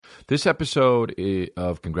This episode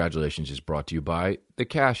of Congratulations is brought to you by the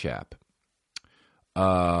Cash App.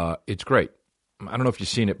 It's great. I don't know if you've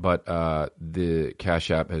seen it, but the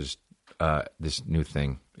Cash App has this new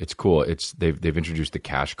thing. It's cool. They've introduced the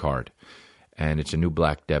Cash Card, and it's a new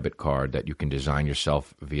black debit card that you can design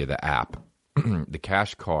yourself via the app. The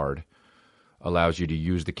Cash Card allows you to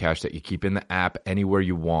use the cash that you keep in the app anywhere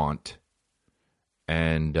you want,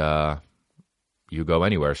 and you go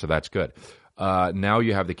anywhere, so that's good. Now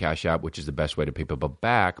you have the Cash App, which is the best way to pay people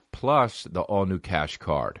back, plus the all-new Cash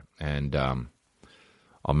Card. And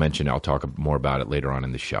I'll talk more about it later on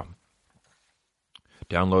in the show.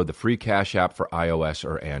 Download the free Cash App for iOS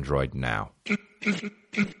or Android now.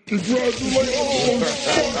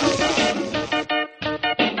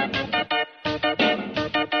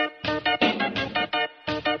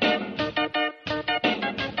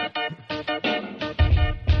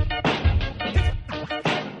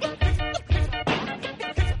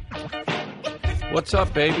 What's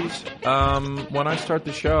up, babies? When I start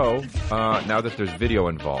the show, now that there's video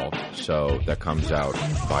involved, so that comes out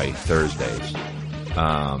by Thursdays,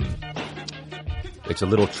 it's a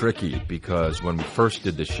little tricky because when we first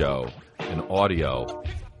did the show in audio,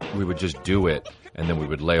 we would just do it and then we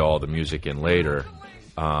would lay all the music in later,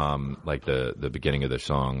 like the beginning of the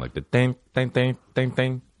song, like the ding, ding, ding, ding,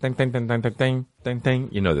 ding, ding, ding, ding, ding, ding, ding, ding,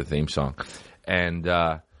 you know, the theme song. And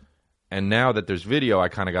now that there's video, I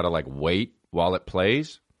kind of got to like wait while it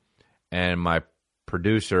plays, and my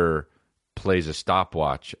producer plays a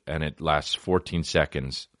stopwatch, and it lasts 14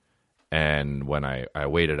 seconds, and when I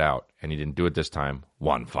wait it out, and he didn't do it this time,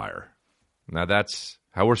 one fire. Now that's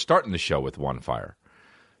how we're starting the show, with one fire.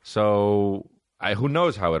 So who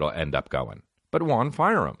knows how it'll end up going, but one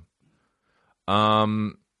fire him.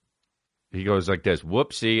 He goes like this,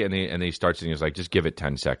 whoopsie, and he starts, and he's like, just give it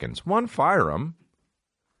 10 seconds. One fire him.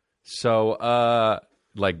 So,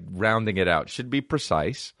 like rounding it out should be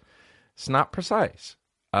precise. It's not precise.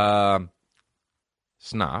 It's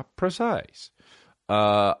not precise.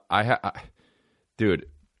 Dude.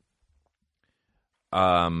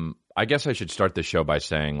 I guess I should start the show by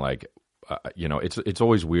saying, like, it's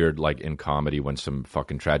always weird, like in comedy, when some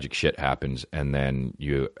fucking tragic shit happens, and then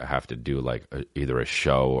you have to do like either a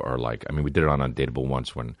show or like, I mean, we did it on Undateable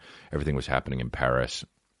once when everything was happening in Paris.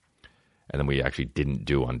 And then we actually didn't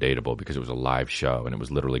do Undateable because it was a live show, and it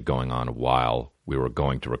was literally going on while we were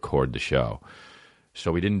going to record the show.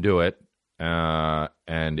 So we didn't do it,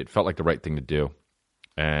 and it felt like the right thing to do.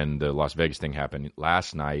 And the Las Vegas thing happened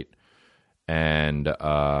last night, and,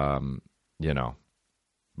 but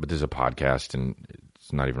there's a podcast, and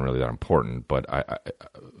it's not even really that important, but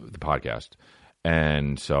the podcast.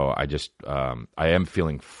 And so I just, I am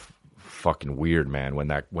feeling fucking weird, man, when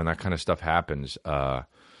that kind of stuff happens.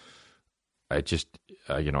 It just,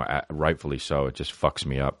 rightfully so, it just fucks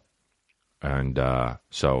me up. And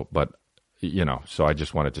so I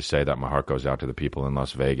just wanted to say that my heart goes out to the people in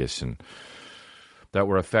Las Vegas and that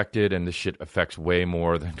were affected, and this shit affects way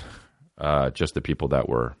more than just the people that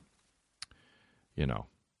were,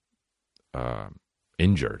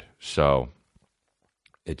 injured. So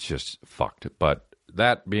it's just fucked. But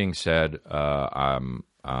that being said, I'm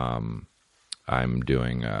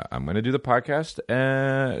going to do the podcast,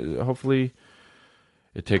 and hopefully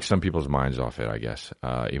it takes some people's minds off it, I guess,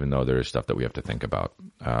 even though there is stuff that we have to think about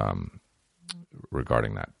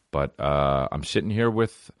regarding that. But I'm sitting here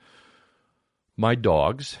with my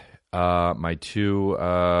dogs, my two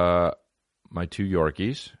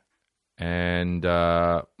Yorkies, and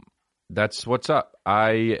that's what's up.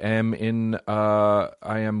 I am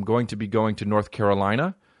going to be going to North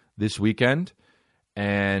Carolina this weekend,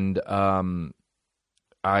 and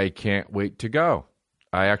I can't wait to go.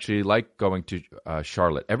 I actually like going to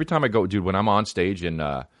Charlotte. Every time I go, dude, when I'm on stage in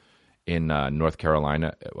North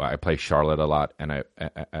Carolina, I play Charlotte a lot, and I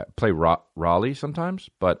play Raleigh sometimes,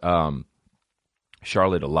 but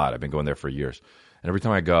Charlotte a lot. I've been going there for years. And every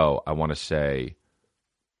time I go, I want to say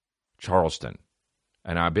Charleston.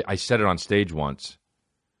 And I said it on stage once.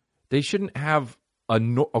 They shouldn't have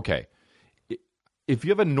okay. If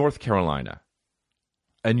you have a North Carolina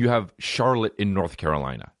and you have Charlotte in North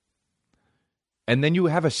Carolina, and then you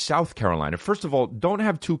have a South Carolina, first of all, don't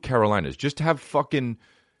have two Carolinas. Just have fucking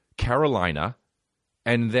Carolina,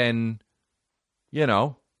 and then,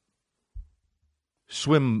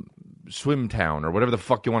 swim town, or whatever the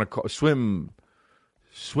fuck you want to call swim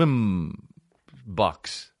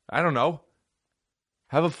bucks. I don't know.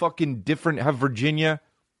 Have a fucking different, have Virginia.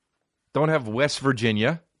 Don't have West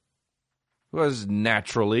Virginia. Because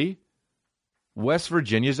naturally, West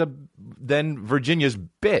Virginia's then Virginia's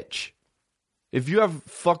bitch. If you have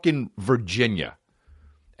fucking Virginia,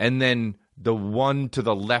 and then the one to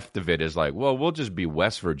the left of it is like, well, we'll just be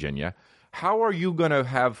West Virginia. How are you going to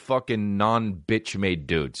have fucking non-bitch-made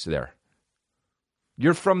dudes there?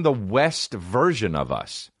 You're from the West version of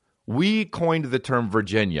us. We coined the term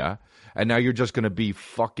Virginia, and now you're just going to be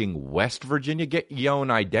fucking West Virginia? Get your own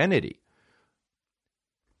identity.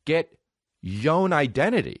 Get your own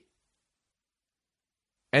identity.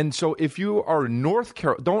 And so if you are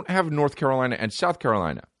don't have North Carolina and South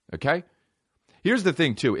Carolina, okay? Here's the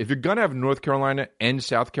thing, too. If you're going to have North Carolina and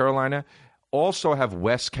South Carolina, also have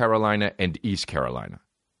West Carolina and East Carolina.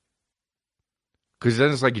 Because then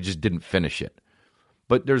it's like you just didn't finish it.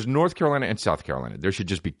 But there's North Carolina and South Carolina. There should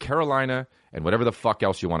just be Carolina and whatever the fuck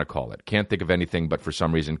else you want to call it. Can't think of anything, but for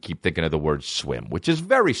some reason keep thinking of the word swim, which is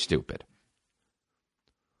very stupid.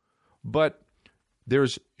 But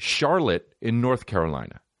there's Charlotte in North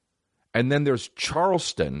Carolina. And then there's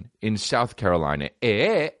Charleston in South Carolina.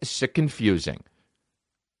 It's confusing.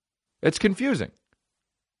 It's confusing.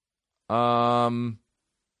 So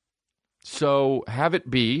have it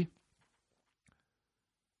be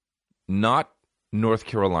not North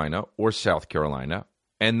Carolina or South Carolina,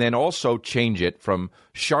 and then also change it from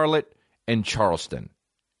Charlotte and Charleston.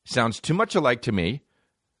 Sounds too much alike to me.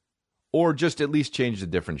 Or just at least change the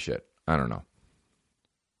different shit. I don't know.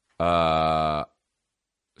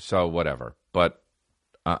 So whatever. But,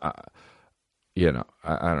 I don't know.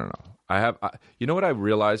 You know what I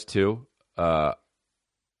realized too?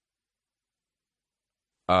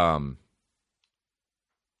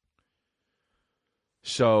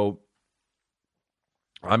 So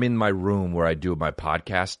I'm in my room where I do my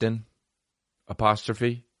podcasting,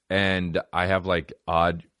 apostrophe, and I have like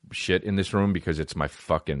odd shit in this room because it's my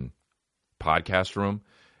fucking podcast room.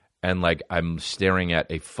 And like I'm staring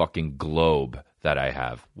at a fucking globe that I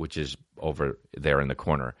have, which is over there in the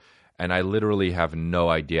corner. And I literally have no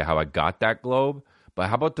idea how I got that globe. But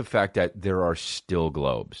how about the fact that there are still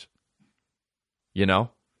globes? You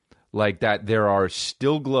know? Like that there are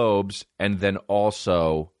still globes, and then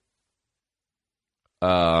also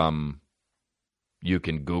you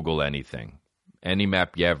can Google anything. Any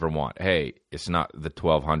map you ever want. Hey, it's not the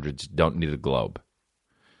 1200s. Don't need a globe.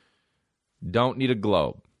 Don't need a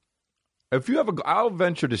globe. If you have I'll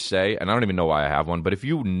venture to say, and I don't even know why I have one, but if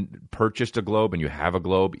you purchased a globe and you have a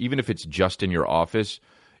globe, even if it's just in your office,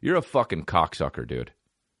 you're a fucking cocksucker, dude.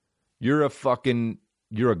 You're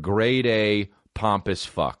a grade A pompous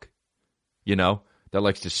fuck, you know, that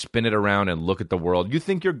likes to spin it around and look at the world. You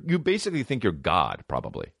basically think you're God,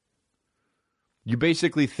 probably. You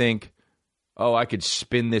basically think, oh, I could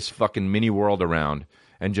spin this fucking mini world around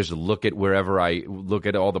and just look at look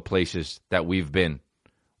at all the places that we've been.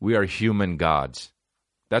 We are human gods.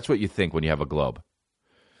 That's what you think when you have a globe.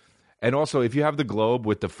 And also, if you have the globe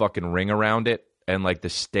with the fucking ring around it and like the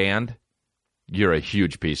stand, you're a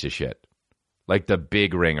huge piece of shit. Like the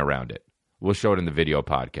big ring around it. We'll show it in the video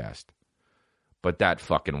podcast. But that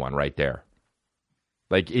fucking one right there.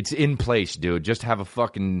 Like, it's in place, dude. Just have a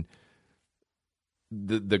fucking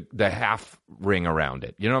the half ring around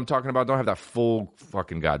it. You know what I'm talking about? Don't have that full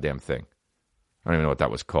fucking goddamn thing. I don't even know what that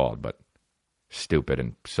was called, but stupid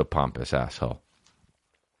and so pompous asshole.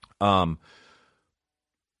 But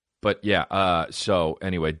yeah, so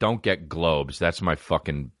anyway, don't get globes. That's my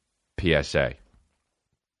fucking PSA.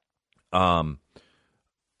 I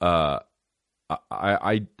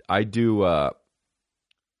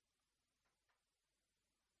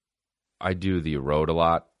do the road a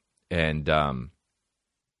lot, and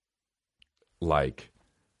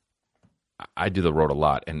I do the road a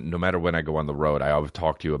lot, and no matter when I go on the road, I always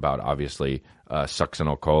talk to you about, obviously,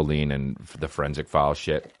 succinylcholine and the forensic file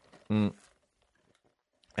shit. And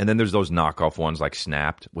then there's those knockoff ones like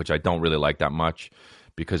Snapped, which I don't really like that much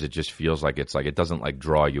because it just feels like it doesn't like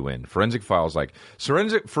draw you in. Forensic Files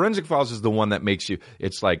is the one that makes you.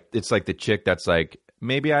 It's like the chick that's like,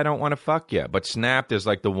 maybe I don't want to fuck you, but Snapped is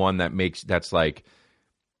like the one that's like,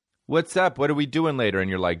 what's up? What are we doing later? And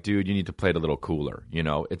you're like, dude, you need to play it a little cooler. You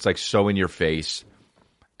know, it's like so in your face,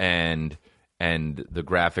 and the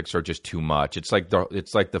graphics are just too much. It's like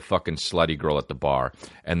the fucking slutty girl at the bar.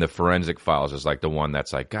 And the Forensic Files is like the one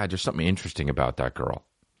that's like, God, there's something interesting about that girl.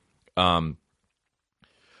 But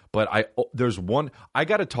I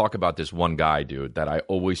got to talk about this one guy, dude, that I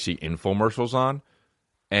always see infomercials on,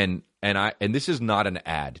 and this is not an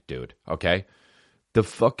ad, dude. Okay, the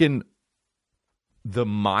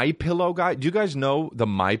MyPillow guy. Do you guys know the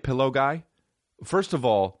MyPillow guy? First of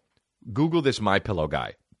all, Google this MyPillow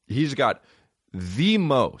guy. He's got the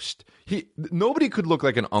most. Nobody could look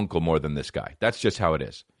like an uncle more than this guy. That's just how it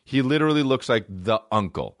is. He literally looks like the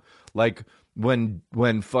uncle. Like when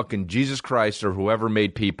fucking Jesus Christ or whoever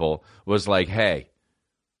made people was like, hey,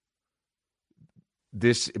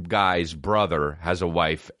 this guy's brother has a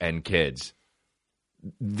wife and kids.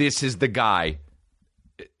 This is the guy.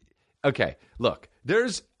 Okay, look,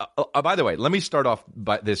 there's by the way, let me start off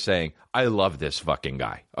by this saying I love this fucking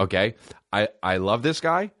guy, okay? I love this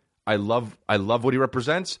guy. I love what he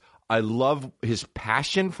represents. I love his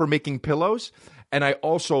passion for making pillows, and I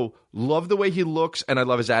also love the way he looks, and I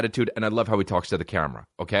love his attitude, and I love how he talks to the camera,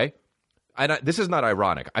 okay? And this is not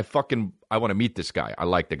ironic. I want to meet this guy. I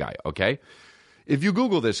like the guy, okay? If you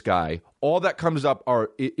Google this guy, all that comes up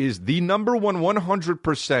is the number one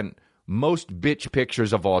 100% most bitch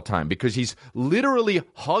pictures of all time, because he's literally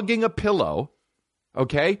hugging a pillow,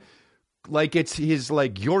 okay? Like it's his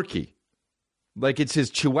like Yorkie. Like it's his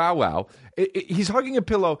Chihuahua. He's hugging a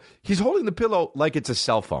pillow. He's holding the pillow like it's a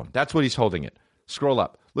cell phone. That's what he's holding it. Scroll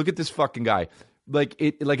up. Look at this fucking guy. Like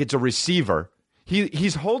it's a receiver.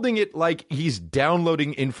 He's holding it like he's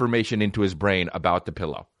downloading information into his brain about the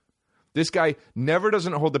pillow. This guy never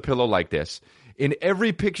doesn't hold the pillow like this. In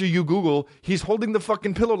every picture you Google, he's holding the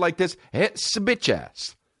fucking pillow like this. It's a bitch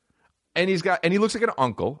ass. And he looks like an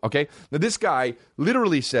uncle, okay? Now this guy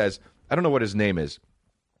literally says, I don't know what his name is,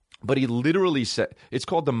 but he literally said, it's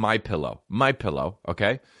called the My Pillow,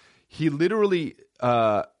 okay? He literally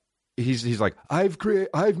he's like,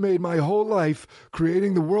 I've made my whole life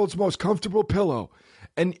creating the world's most comfortable pillow.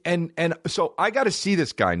 And so I got to see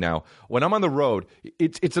this guy now. When I'm on the road,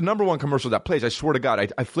 it's the number one commercial that plays. I swear to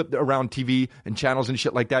God, I flip around TV and channels and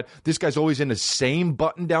shit like that. This guy's always in the same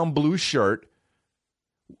button-down blue shirt,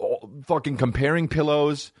 fucking comparing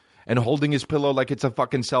pillows and holding his pillow like it's a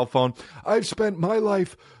fucking cell phone. I've spent my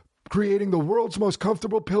life creating the world's most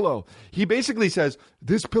comfortable pillow. He basically says,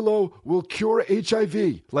 this pillow will cure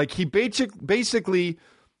HIV. Like he basically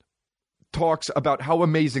talks about how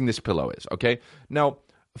amazing this pillow is, okay? Now,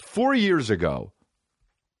 4 years ago,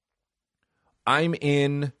 I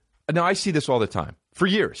see this all the time, for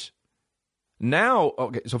years. Now,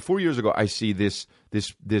 okay, so 4 years ago, I see this,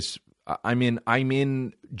 I'm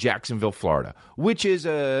in Jacksonville, Florida, which is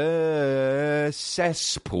a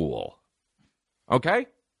cesspool, okay?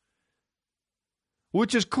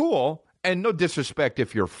 Which is cool, and no disrespect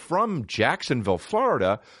if you're from Jacksonville,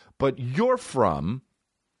 Florida, but you're from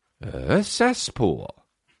a cesspool.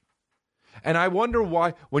 And I wonder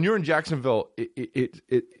why, when you're in Jacksonville,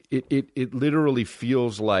 it literally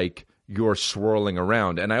feels like you're swirling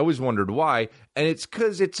around. And I always wondered why, and it's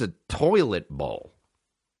because it's a toilet bowl.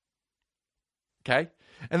 Okay?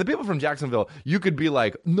 And the people from Jacksonville, you could be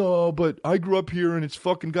like, no, but I grew up here and it's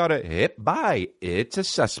fucking got a hip by. It's a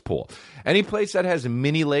cesspool. Any place that has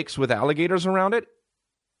mini lakes with alligators around it,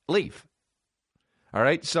 leave. All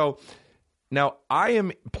right? So now I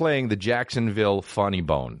am playing the Jacksonville Funny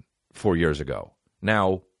Bone 4 years ago.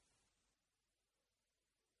 Now,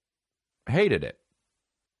 hated it.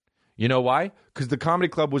 You know why? Because the comedy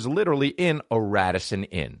club was literally in a Radisson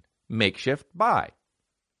Inn. Makeshift, bye.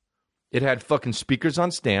 It had fucking speakers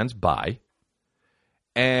on stands, bye.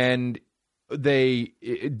 And the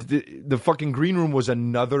fucking green room was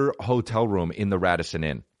another hotel room in the Radisson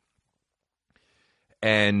Inn.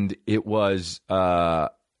 And it was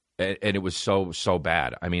so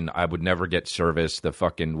bad. I mean, I would never get service. The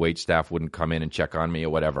fucking wait staff wouldn't come in and check on me or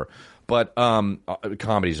whatever. But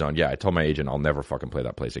Comedy Zone, yeah, I told my agent I'll never fucking play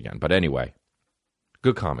that place again. But anyway,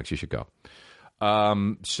 good comics, you should go.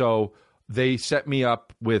 So they set me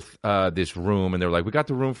up with this room, and they're like, we got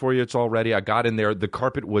the room for you. It's all ready. I got in there. The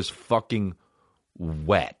carpet was fucking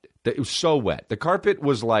wet. It was so wet. The carpet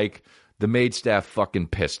was like the maid staff fucking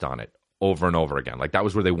pissed on it over and over again. Like that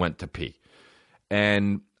was where they went to pee.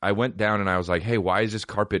 And I went down and I was like, hey, why is this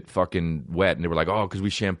carpet fucking wet? And they were like, oh, because we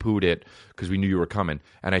shampooed it because we knew you were coming.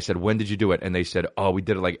 And I said, when did you do it? And they said, oh, we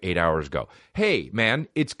did it like 8 hours ago. Hey, man,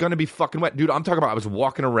 it's going to be fucking wet. Dude, I'm talking about I was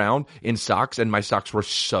walking around in socks and my socks were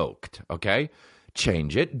soaked, okay?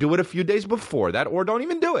 Change it. Do it a few days before that, or don't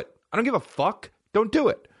even do it. I don't give a fuck. Don't do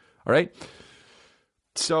it, all right?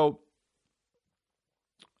 So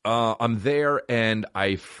I'm there, and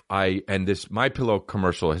and this My Pillow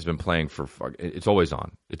commercial has been playing for. It's always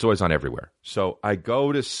on. It's always on everywhere. So I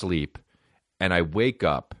go to sleep, and I wake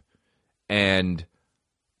up, and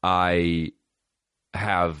I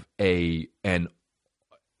have I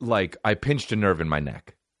pinched a nerve in my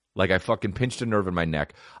neck. Like I fucking pinched a nerve in my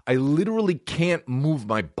neck. I literally can't move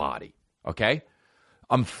my body. Okay,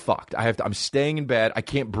 I'm fucked. I'm staying in bed. I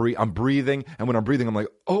can't breathe. I'm breathing, and when I'm breathing, I'm like,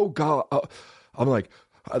 oh god. I'm like.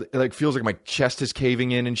 It like feels like my chest is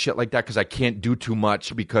caving in and shit like that because I can't do too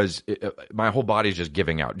much because my whole body is just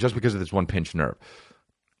giving out just because of this one pinched nerve.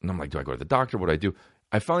 And I'm like, do I go to the doctor? What do I do?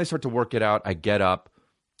 I finally start to work it out. I get up,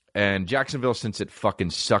 and Jacksonville, since it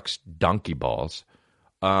fucking sucks donkey balls,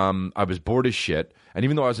 I was bored as shit, and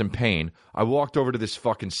even though I was in pain, I walked over to this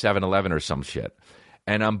fucking 7-Eleven or some shit,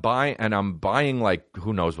 and I'm buying like,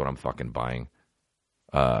 who knows what I'm fucking buying,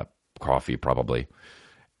 coffee probably,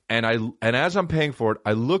 and as I'm paying for it,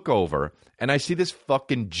 I look over and I see this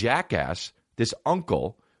fucking jackass, this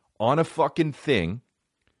uncle, on a fucking thing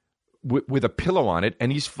with a pillow on it,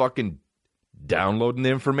 and he's fucking downloading the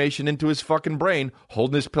information into his fucking brain,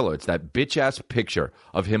 holding his pillow. It's that bitch-ass picture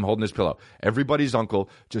of him holding his pillow. Everybody's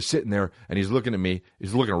uncle just sitting there, and he's looking at me.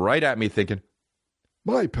 He's looking right at me thinking,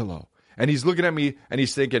 my pillow. And he's looking at me, and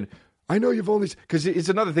he's thinking, I know you've only... Because it's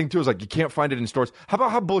another thing, too, is like, you can't find it in stores.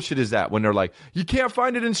 How bullshit is that when they're like, you can't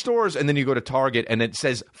find it in stores, and then you go to Target, and it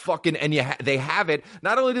says fucking... And they have it.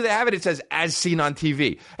 Not only do they have it, it says, as seen on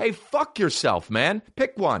TV. Hey, fuck yourself, man.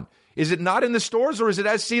 Pick one. Is it not in the stores or is it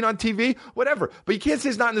as seen on TV? Whatever. But you can't say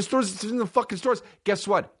it's not in the stores. It's in the fucking stores. Guess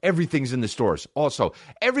what? Everything's in the stores also.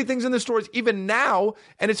 Everything's in the stores even now,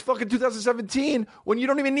 and it's fucking 2017 when you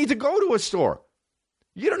don't even need to go to a store.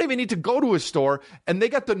 You don't even need to go to a store, and they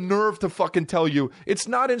got the nerve to fucking tell you it's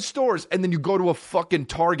not in stores, and then you go to a fucking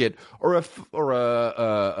Target or a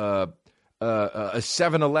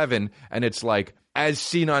 7-Eleven, and it's like, as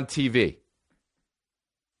seen on TV.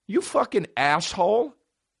 You fucking asshole.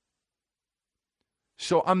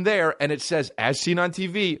 So I'm there, and it says, as seen on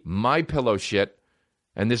TV, my pillow shit.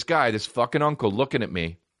 And this guy, this fucking uncle, looking at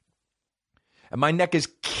me. And my neck is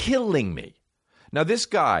killing me. Now, this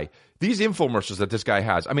guy, these infomercials that this guy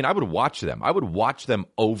has, I mean, I would watch them. I would watch them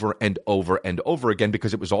over and over and over again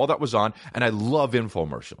because it was all that was on. And I love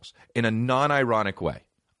infomercials in a non-ironic way.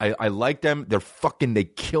 I like them. They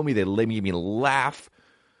kill me. They make me laugh.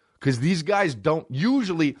 Because these guys don't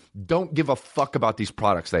give a fuck about these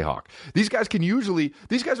products they hawk. These guys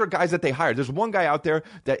are guys that they hire. There's one guy out there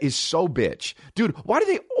that is so bitch. Dude, why do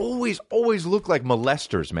they always look like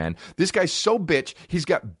molesters, man? This guy's so bitch, he's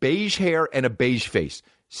got beige hair and a beige face.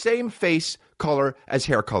 Same face color as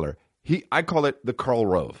hair color. I call it the Karl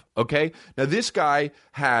Rove, okay? Now this guy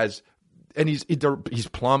has, and he's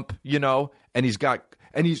plump, you know, and he's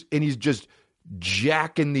just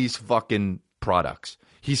jacking these fucking products.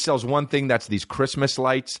 He sells one thing that's these Christmas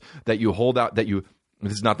lights that you hold out, this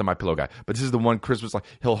is not the My Pillow guy, but this is the one Christmas light.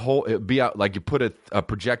 It'll be out, like you put a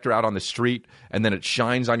projector out on the street and then it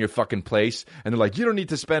shines on your fucking place. And they're like, you don't need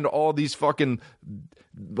to spend all these fucking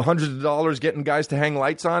hundreds of dollars getting guys to hang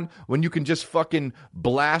lights on when you can just fucking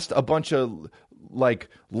blast a bunch of like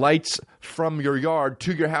lights from your yard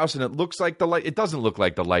to your house, and it looks like it doesn't look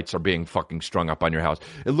like the lights are being fucking strung up on your house.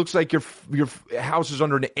 It looks like your house is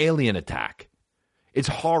under an alien attack. It's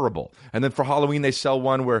horrible. And then for Halloween, they sell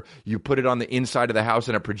one where you put it on the inside of the house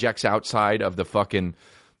and it projects outside of the fucking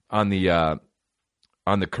on the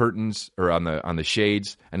curtains or on the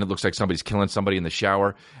shades, and it looks like somebody's killing somebody in the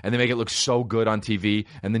shower. And they make it look so good on TV,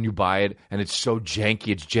 and then you buy it, and it's so janky.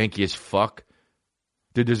 It's janky as fuck.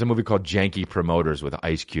 Dude, there's a movie called Janky Promoters with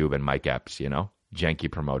Ice Cube and Mike Epps. You know, Janky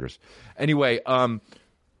Promoters. Anyway,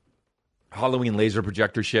 Halloween laser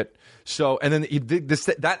projector shit. So, and then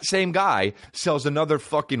that same guy sells another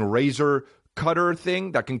fucking razor cutter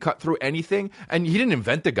thing that can cut through anything. And he didn't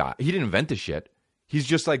invent the shit. He's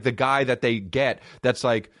just like the guy that they get that's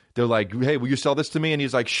like, they're like, hey, will you sell this to me? And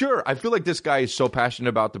he's like, sure. I feel like this guy is so passionate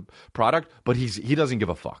about the product, but he doesn't give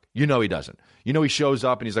a fuck. You know he doesn't. You know he shows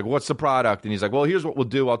up and he's like, what's the product? And he's like, well, here's what we'll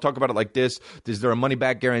do. I'll talk about it like this. Is there a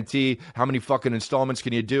money-back guarantee? How many fucking installments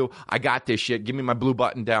can you do? I got this shit. Give me my blue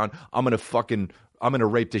button down. I'm going to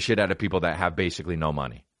rape the shit out of people that have basically no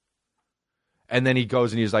money. And then he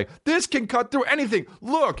goes and he's like, this can cut through anything.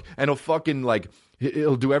 Look. And he'll fucking like...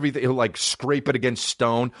 He'll do everything. He'll like scrape it against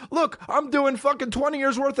stone. Look, I'm doing fucking 20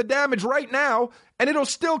 years worth of damage right now, and it'll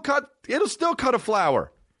still cut a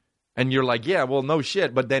flower. And you're like, yeah, well, no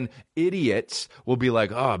shit. But then idiots will be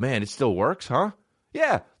like, oh man, it still works, huh?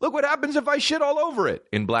 Yeah. Look what happens if I shit all over it.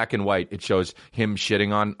 In black and white, it shows him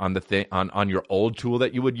shitting on the thing on your old tool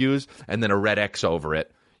that you would use, and then a red X over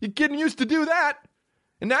it. You didn't used to do that,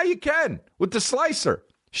 and now you can with the slicer.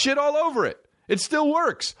 Shit all over it. It still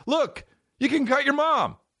works. Look. You can cut your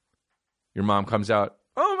mom. Your mom comes out,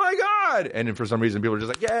 oh my God. And then for some reason, people are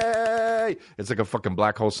just like, yay. It's like a fucking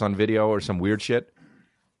Black Hole Sun video or some weird shit.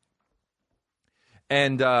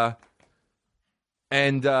 And so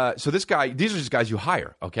this guy, these are just guys you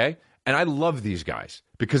hire, okay? And I love these guys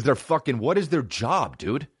because they're fucking, what is their job,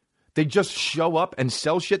 dude? They just show up and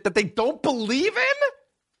sell shit that they don't believe in?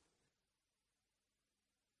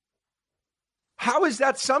 How is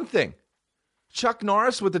that something? Chuck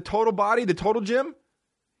Norris with the total body, the total gym,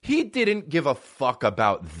 he didn't give a fuck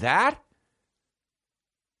about that.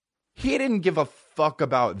 He didn't give a fuck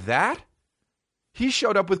about that. He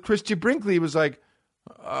showed up with Christy Brinkley. He was like,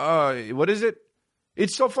 What is it?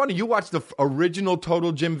 It's so funny. You watch the original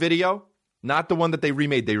Total Gym video, not the one that they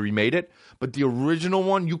remade. They remade it. But the original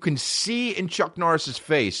one, you can see in Chuck Norris's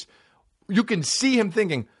face, you can see him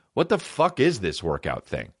thinking, what the fuck is this workout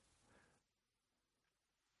thing?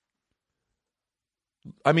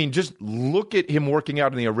 I mean, just look at him working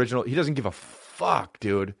out in the original. He doesn't give a fuck,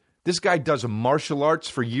 dude. This guy does martial arts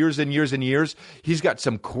for years and years and years. He's got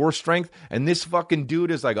some core strength. And this fucking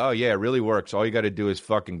dude is like, oh, yeah, it really works. All you got to do is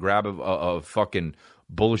fucking grab a fucking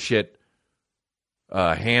bullshit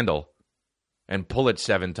handle and pull it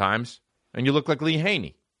 7 times. And you look like Lee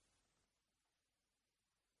Haney.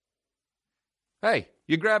 Hey,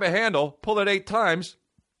 you grab a handle, pull it 8 times,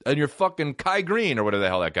 and you're fucking Kai Green or whatever the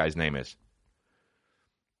hell that guy's name is.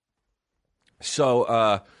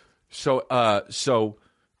 So,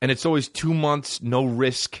 and it's always 2 months, no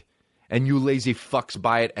risk, and you lazy fucks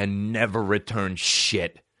buy it and never return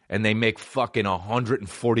shit. And they make fucking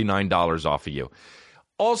 $149 off of you.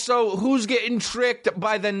 Also, who's getting tricked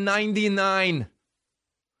by the 99?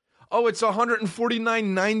 Oh, it's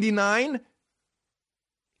 $149.99?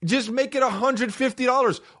 Just make it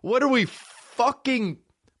 $150. What are we, fucking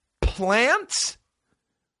plants?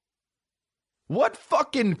 What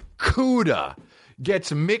fucking CUDA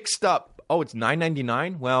gets mixed up? Oh, it's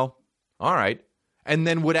 $9.99? Well, all right. And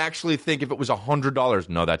then would actually think if it was $100,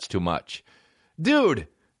 no, that's too much. Dude,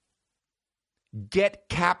 get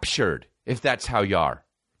captured if that's how you are.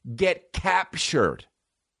 Get captured.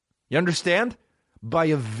 You understand? By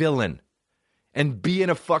a villain. And be in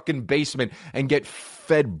a fucking basement and get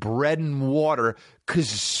fed bread and water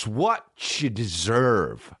because it's what you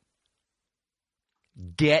deserve.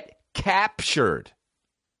 Get captured.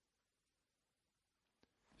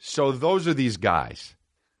 So those are these guys.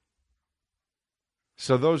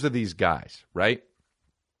 Right?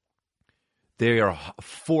 They are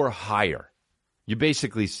for hire. You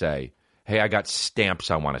basically say, hey, I got stamps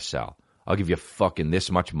I want to sell. I'll give you fucking this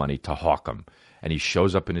much money to hawk them. And he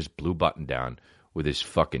shows up in his blue button down with his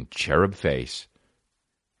fucking cherub face,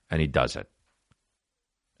 and he does it.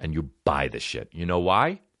 And you buy the shit. You know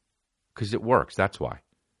why? Because it works. That's why.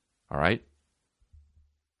 All right?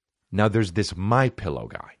 Now there's this MyPillow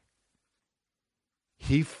guy.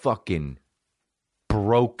 He fucking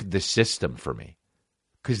broke the system for me.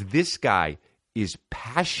 Because this guy is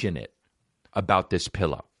passionate about this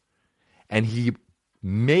pillow. And he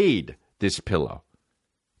made this pillow,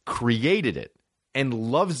 created it, and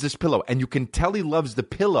loves this pillow. And you can tell he loves the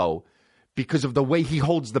pillow because of the way he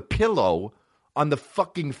holds the pillow on the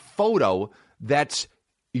fucking photo that's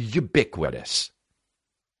ubiquitous.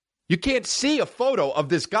 You can't see a photo of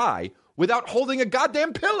this guy without holding a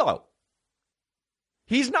goddamn pillow.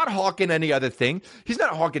 He's not hawking any other thing. He's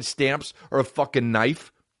not hawking stamps or a fucking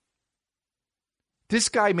knife. This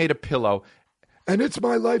guy made a pillow, and it's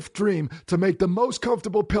my life dream to make the most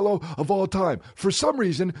comfortable pillow of all time. For some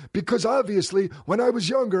reason, because obviously, when I was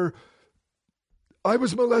younger, I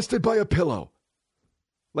was molested by a pillow.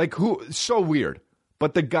 Like, who? So weird.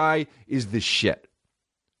 But the guy is the shit.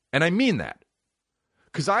 And I mean that.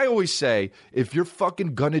 Because I always say, if you're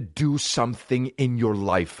fucking gonna do something in your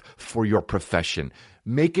life for your profession,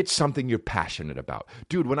 make it something you're passionate about.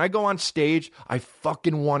 Dude, when I go on stage, I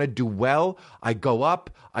fucking want to do well. I go up.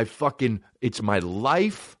 It's my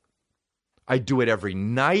life. I do it every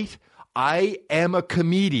night. I am a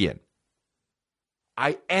comedian.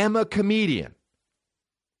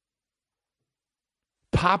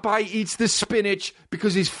 Popeye eats the spinach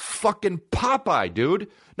because he's fucking Popeye, dude.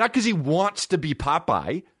 Not because he wants to be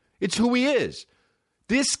Popeye. It's who he is.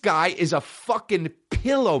 This guy is a fucking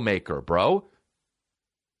pillow maker, bro.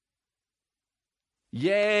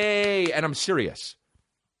 Yay. And I'm serious.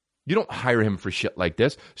 You don't hire him for shit like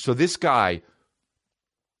this. So this guy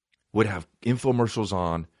would have infomercials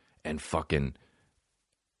on and fucking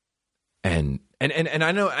and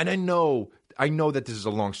I know that this is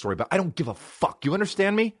a long story, but I don't give a fuck. You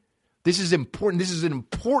understand me? This is important. This is an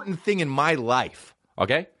important thing in my life.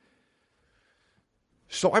 Okay?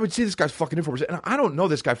 So I would see this guy's fucking infomercial, and I don't know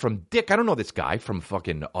this guy from Dick. I don't know this guy from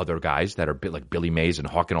fucking other guys that are like Billy Mays and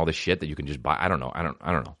hawking all this shit that you can just buy. I don't know. I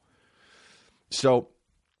don't know. So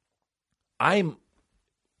I'm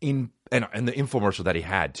in, and the infomercial that he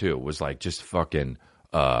had too was like just fucking.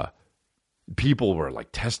 People were like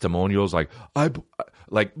testimonials, like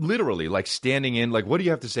literally like standing in, like, what do you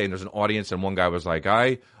have to say? And there's an audience, and one guy was like,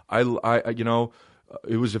 I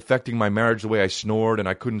it was affecting my marriage the way I snored, and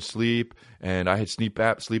I couldn't sleep, and I had sleep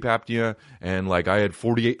apnea, and like I had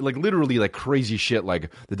 48, like literally like crazy shit. Like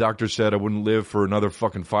the doctor said I wouldn't live for another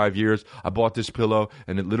fucking 5 years. I bought this pillow,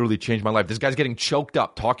 and it literally changed my life. This guy's getting choked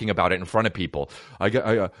up talking about it in front of people.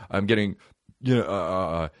 I'm getting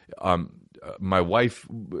my wife,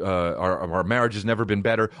 our marriage has never been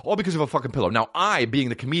better, all because of a fucking pillow. Now, I, being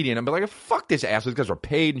the comedian, I'm like, fuck this ass. These guys are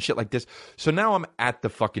paid and shit like this. So now I'm at the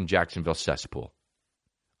fucking Jacksonville cesspool.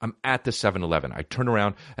 I'm at the 7-Eleven. I turn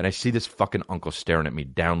around and I see this fucking uncle staring at me,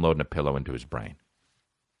 downloading a pillow into his brain.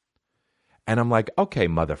 And I'm like, okay,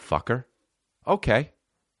 motherfucker. Okay.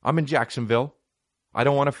 I'm in Jacksonville. I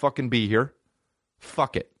don't want to fucking be here.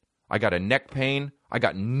 Fuck it. I got a neck pain. I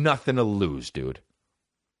got nothing to lose, dude.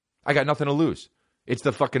 I got nothing to lose. It's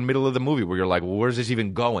the fucking middle of the movie where you're like, well, where's this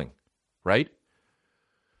even going? Right?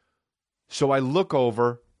 So I look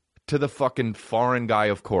over to the fucking foreign guy,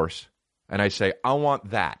 of course, and I say, I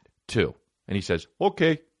want that too. And he says,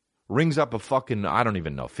 okay. Rings up a fucking, I don't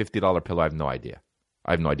even know, $50 pillow. I have no idea.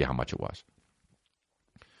 I have no idea how much it was.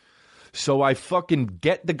 So I fucking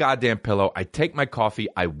get the goddamn pillow. I take my coffee.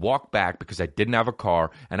 I walk back because I didn't have a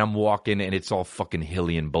car. And I'm walking and it's all fucking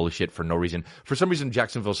hilly and bullshit for no reason. For some reason,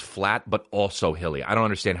 Jacksonville's flat, but also hilly. I don't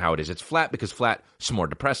understand how it is. It's flat because flat is more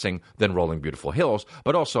depressing than rolling beautiful hills.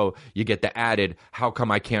 But also, you get the added, how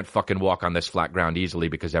come I can't fucking walk on this flat ground easily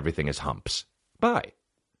because everything is humps? Bye.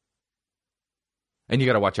 And you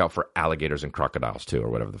got to watch out for alligators and crocodiles too, or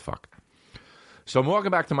whatever the fuck. So I'm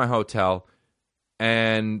walking back to my hotel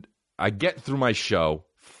and I get through my show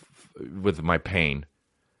with my pain,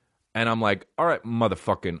 and I'm like, all right,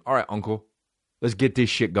 uncle, let's get this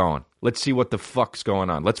shit going. Let's see what the fuck's going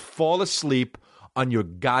on. Let's fall asleep on your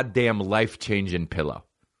goddamn life-changing pillow.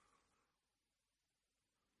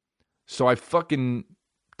 So I fucking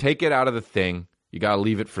take it out of the thing. You got to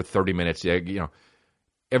leave it for 30 minutes. You know,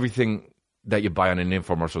 everything that you buy on an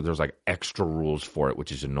infomercial, there's like extra rules for it,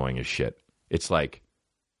 which is annoying as shit. It's like,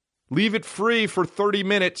 leave it free for 30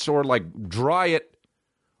 minutes, or like dry it,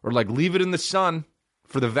 or like leave it in the sun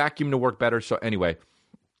for the vacuum to work better. So anyway,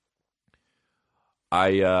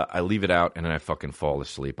 I leave it out and then I fucking fall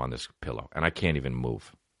asleep on this pillow and I can't even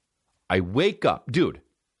move. I wake up. Dude,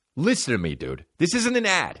 listen to me, dude. This isn't an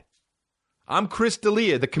ad. I'm Chris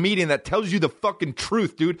D'Elia, the comedian that tells you the fucking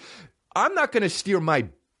truth, dude. I'm not going to steer my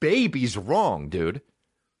babies wrong, dude.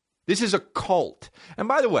 This is a cult. And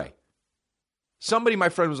by the way, somebody, my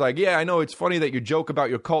friend, was like, yeah, I know it's funny that you joke about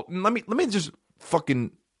your cult. And let me just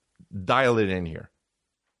fucking dial it in here.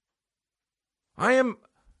 I am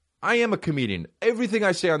a comedian. Everything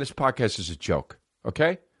I say on this podcast is a joke,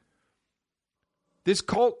 okay? This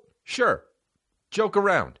cult, sure, joke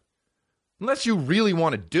around. Unless you really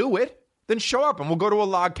want to do it, then show up and we'll go to a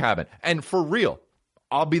log cabin. And for real,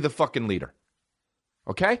 I'll be the fucking leader,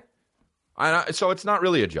 okay? So it's not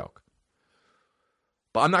really a joke.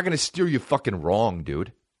 But I'm not going to steer you fucking wrong,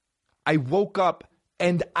 dude. I woke up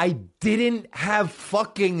and I didn't have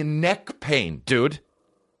fucking neck pain, dude.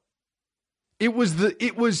 I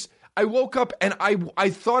woke up and I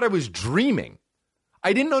thought I was dreaming.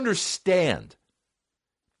 I didn't understand.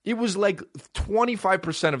 It was like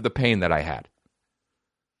 25% of the pain that I had.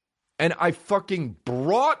 And I fucking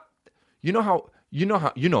brought, you know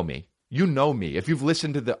me. You know me. If you've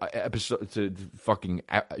listened to the episode, to fucking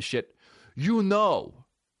shit, you know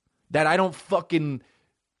that I don't fucking,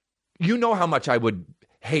 you know how much I would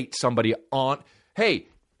hate somebody on, hey,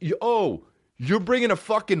 you're bringing a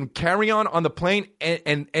fucking carry-on on the plane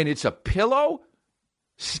and it's a pillow?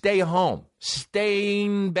 Stay home. Stay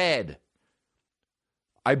in bed.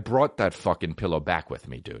 I brought that fucking pillow back with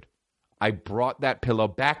me, dude. I brought that pillow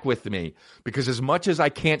back with me because as much as I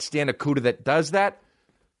can't stand a cooter that does that,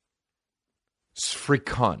 it's free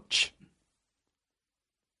cunch.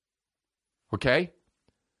 Okay?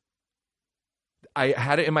 I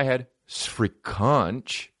had it in my head,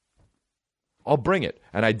 Sfricunch. I'll bring it.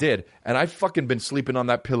 And I did. And I've fucking been sleeping on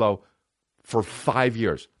that pillow for 5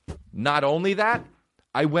 years. Not only that,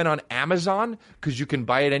 I went on Amazon because you can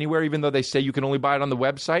buy it anywhere, even though they say you can only buy it on the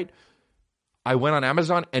website. I went on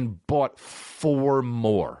Amazon and bought 4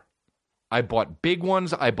 more. I bought big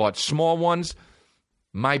ones. I bought small ones.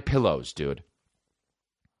 My pillows, dude.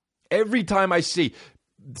 Every time I see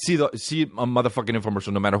a motherfucking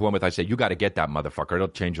infomercial, no matter who I'm with, I say, you got to get that motherfucker. It'll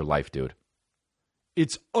change your life, dude.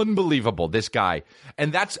 It's unbelievable, this guy.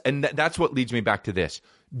 And that's what leads me back to this.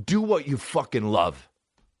 Do what you fucking love.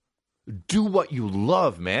 Do what you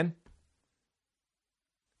love, man.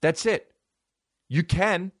 That's it. You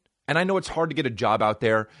can. And I know it's hard to get a job out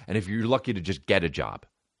there. And if you're lucky to just get a job.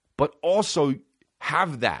 But also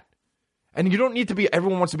have that. And you don't need to be,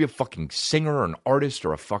 everyone wants to be a fucking singer or an artist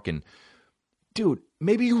or a fucking, dude,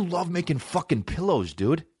 maybe you love making fucking pillows,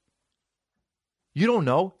 dude. You don't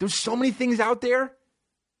know. There's so many things out there.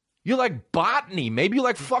 You like botany. Maybe you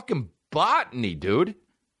like fucking botany, dude.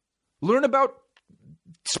 Learn about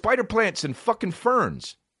spider plants and fucking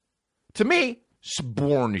ferns. To me, it's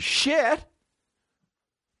boring as shit.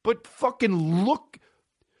 But fucking look.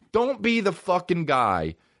 Don't be the fucking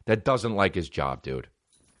guy that doesn't like his job, dude.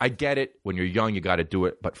 I get it. When you're young, you got to do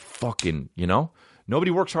it. But fucking,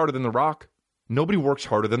 nobody works harder than The Rock. Nobody works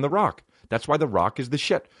harder than The Rock. That's why The Rock is the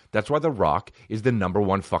shit. That's why The Rock is the number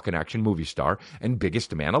one fucking action movie star and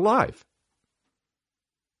biggest man alive.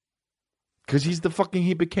 Because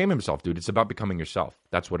he became himself, dude. It's about becoming yourself.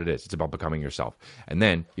 That's what it is. It's about becoming yourself. And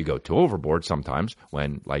then you go too overboard sometimes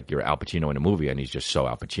when, like, you're Al Pacino in a movie and he's just so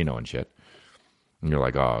Al Pacino and shit. And you're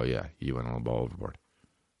like, oh, yeah, you went a little overboard.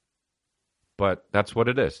 But that's what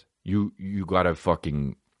it is. You got to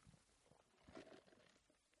fucking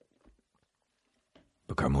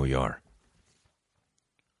become who you are.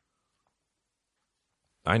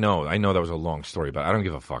 I know that was a long story, but I don't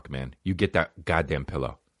give a fuck, man. You get that goddamn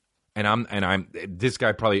pillow. And I'm this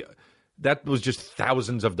guy probably, that was just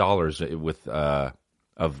thousands of dollars with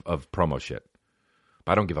of promo shit.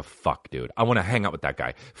 But I don't give a fuck, dude. I want to hang out with that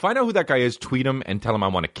guy. Find out who that guy is, tweet him, and tell him I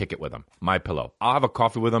want to kick it with him. My pillow. I'll have a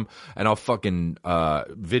coffee with him, and I'll fucking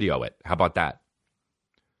video it. How about that?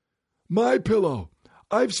 My pillow.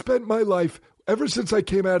 I've spent my life, ever since I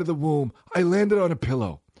came out of the womb, I landed on a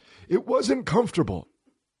pillow. It wasn't comfortable.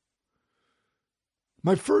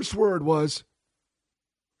 My first word was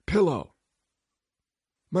pillow.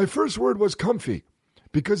 My first word was comfy,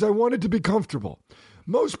 because I wanted to be comfortable.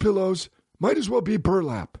 Most pillows might as well be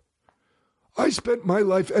burlap. I spent my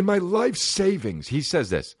life and my life savings. He says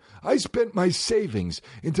this. I spent my savings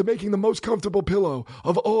into making the most comfortable pillow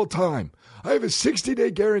of all time. I have a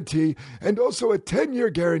 60-day guarantee and also a 10-year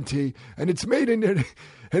guarantee, and it's made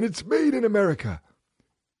in America.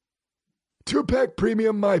 2-pack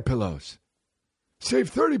premium My Pillows.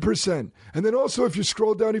 Save 30%. And then also, if you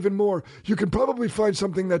scroll down even more, you can probably find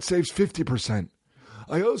something that saves 50%.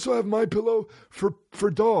 I also have My Pillow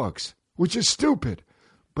for dogs, which is stupid.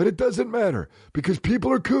 But it doesn't matter, because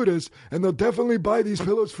people are kudas, and they'll definitely buy these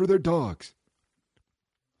pillows for their dogs.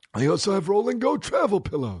 I also have Roll and Go travel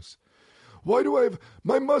pillows. Why do I have...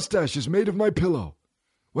 My mustache is made of My Pillow.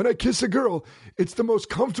 When I kiss a girl, it's the most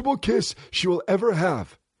comfortable kiss she will ever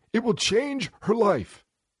have. It will change her life.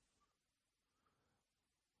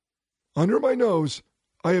 Under my nose,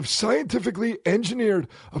 I have scientifically engineered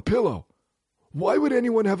a pillow. Why would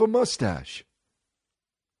anyone have a mustache?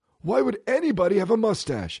 Why would anybody have a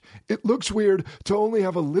mustache? It looks weird to only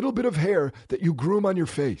have a little bit of hair that you groom on your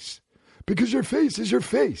face. Because your face is your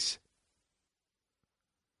face.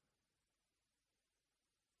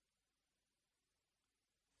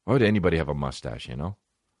 Why would anybody have a mustache,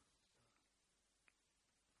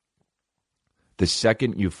 The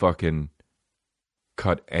second you fucking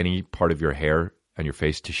cut any part of your hair and your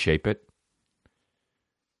face to shape it,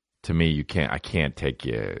 to me, I can't take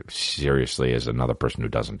you seriously as another person who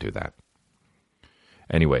doesn't do that.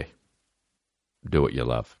 Anyway, do what you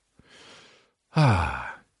love. How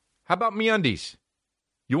about MeUndies?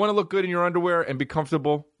 You want to look good in your underwear and be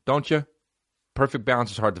comfortable, don't you? Perfect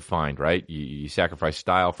balance is hard to find, right? You sacrifice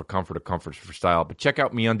style for comfort or comfort for style. But check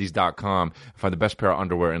out MeUndies.com and find the best pair of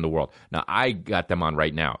underwear in the world. Now, I got them on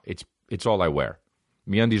right now. It's all I wear.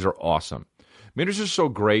 MeUndies are awesome. MeUndies are so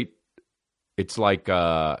great. It's like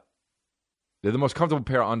they're the most comfortable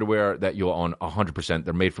pair of underwear that you'll own 100%.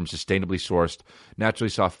 They're made from sustainably sourced, naturally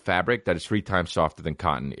soft fabric that is 3 times softer than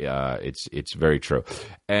cotton. It's very true.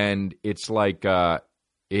 And it's like it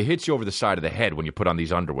hits you over the side of the head when you put on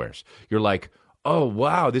these underwears. You're like, oh,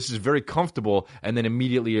 wow, this is very comfortable. And then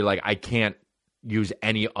immediately you're like, I can't use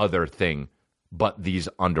any other thing but these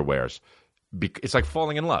underwears. It's like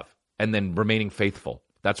falling in love and then remaining faithful.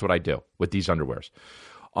 That's what I do with these underwears.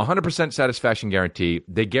 100% satisfaction guarantee.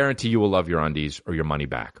 They guarantee you will love your undies or your money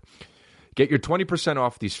back. Get your 20%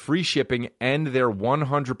 off these free shipping and their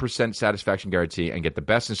 100% satisfaction guarantee and get the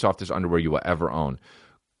best and softest underwear you will ever own.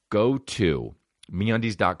 Go to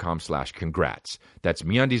MeUndies.com/congrats. That's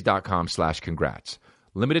MeUndies.com/congrats.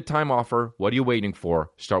 Limited time offer. What are you waiting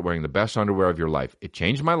for? Start wearing the best underwear of your life. It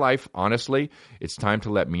changed my life, honestly. It's time to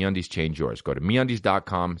let MeUndies change yours. Go to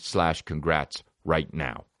MeUndies.com/congrats right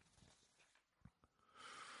now.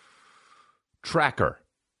 Tracker.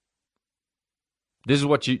 This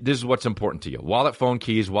is what's important to you. Wallet, phone,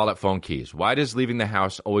 keys, wallet, phone, keys. Why does leaving the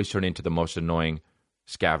house always turn into the most annoying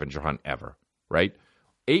scavenger hunt ever, right?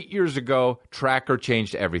 8 years ago, Tracker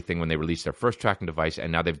changed everything when they released their first tracking device,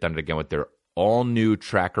 and now they've done it again with their all-new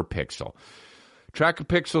Tracker Pixel. Tracker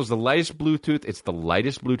Pixel is the lightest Bluetooth. It's the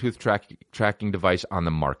lightest Bluetooth tracking device on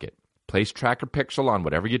the market. Place Tracker Pixel on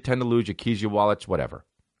whatever you tend to lose, your keys, your wallets, whatever.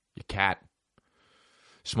 Your cat.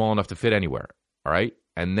 Small enough to fit anywhere, all right?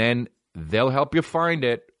 And then they'll help you find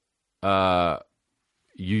it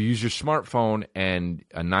You use your smartphone, and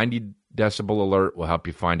a 90 decibel alert will help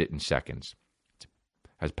you find it in seconds. It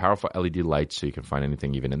has powerful LED lights so you can find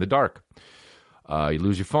anything even in the dark. You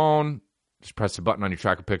lose your phone, just press the button on your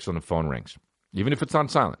tracker pixel and the phone rings, even if it's on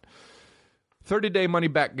silent. 30-day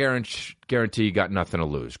money-back guarantee, got nothing to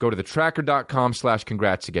lose. Go to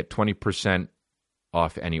thetracker.com/congrats to get 20%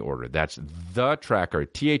 off any order. That's the tracker,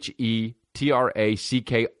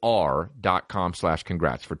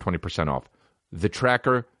 TheTrackr.com/congrats for 20% off.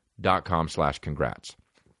 Thetracker.com/congrats.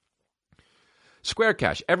 Square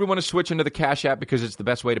Cash. Everyone is switching to the Cash App because it's the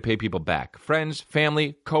best way to pay people back. Friends,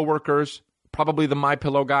 family, coworkers, probably the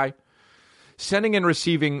MyPillow guy. Sending and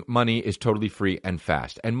receiving money is totally free and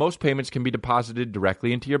fast, and most payments can be deposited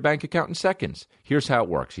directly into your bank account in seconds. Here's how it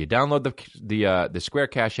works. You download the Square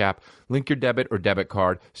Cash app, link your debit or debit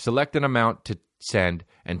card, select an amount to send,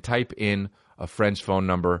 and type in a friend's phone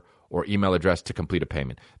number or email address to complete a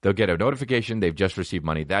payment. They'll get a notification they've just received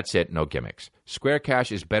money. That's it, no gimmicks. Square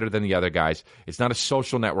Cash is better than the other guys. It's not a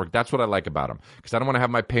social network. That's what I like about them, because I don't want to have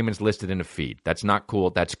my payments listed in a feed. That's not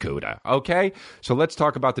cool. That's CUDA. Okay? So let's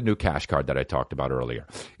talk about the new Cash Card that I talked about earlier.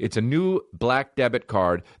 It's a new black debit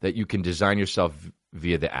card that you can design yourself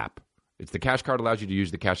via the app. It's the Cash Card allows you to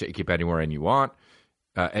use the cash that you keep anywhere and you want.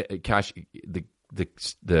 The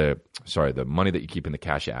money that you keep in the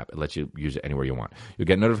Cash app, it lets you use it anywhere you want. You'll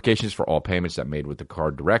get notifications for all payments that made with the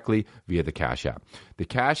card directly via the Cash app. The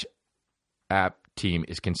Cash app team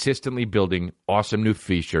is consistently building awesome new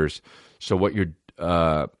features. So what you're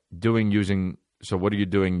doing using,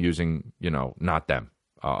 not them.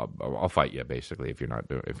 I'll fight you basically if you're not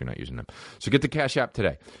using them. So get the Cash app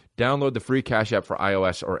today. Download the free Cash app for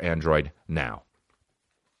iOS or Android now.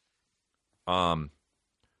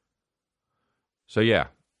 So yeah,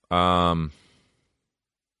 oh.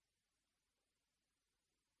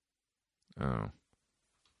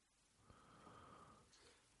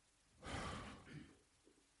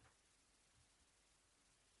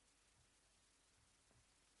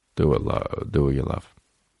 Do what you love.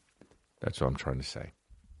 That's what I'm trying to say.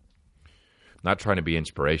 Not trying to be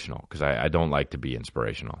inspirational, because I don't like to be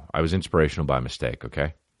inspirational. I was inspirational by mistake,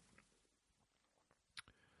 okay?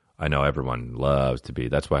 I know everyone loves to be.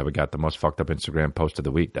 That's why we got the most fucked up Instagram post of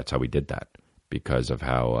the week. That's how we did that, because of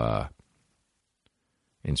how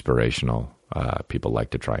inspirational people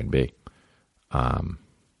like to try and be. How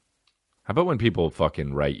about when people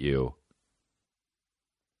fucking write you?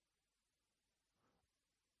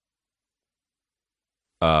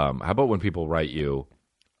 How about when people write you?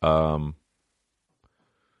 What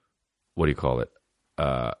do you call it?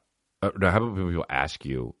 No, how about when people ask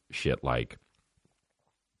you shit like,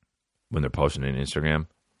 when they're posting on Instagram,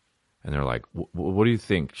 and they're like, what do you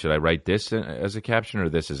think? Should I write this as a caption or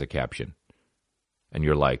this as a caption? And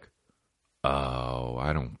you're like, oh,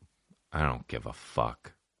 I don't give a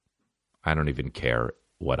fuck. I don't even care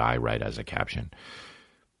what I write as a caption.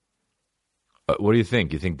 What do you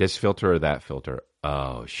think? You think this filter or that filter?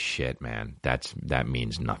 Oh, shit, man. That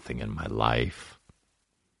means nothing in my life.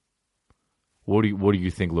 What do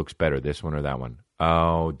you think looks better, this one or that one?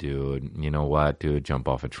 Oh, dude, you know what, dude? Jump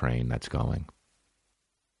off a train that's going.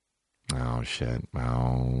 Oh, shit.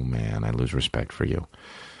 Oh, man, I lose respect for you.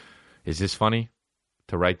 Is this funny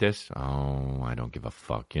to write this? Oh, I don't give a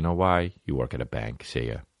fuck. You know why? You work at a bank. See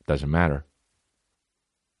ya. Doesn't matter.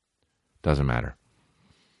 Doesn't matter.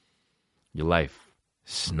 Your life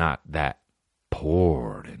is not that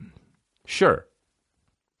important. Sure,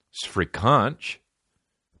 it's freakanch,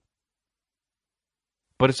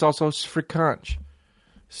 but it's also freakanch.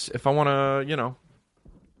 If I want to,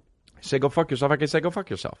 say go fuck yourself, I can say go fuck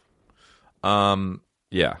yourself.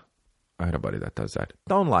 Yeah. I had a buddy that does that.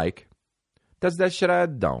 Does that shit I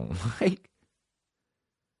don't like.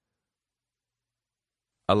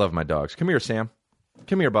 I love my dogs. Come here, Sam.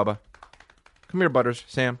 Come here, Bubba. Come here, Butters.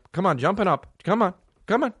 Sam. Come on, jumping up. Come on.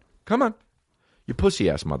 You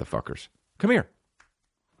pussy-ass motherfuckers. Come here.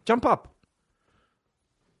 Jump up.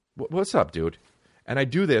 What's up, dude? And I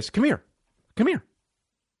do this. Come here.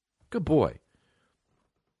 Good boy.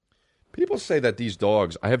 People say that these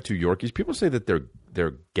dogs, I have 2 Yorkies, people say that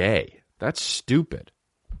they're gay. That's stupid.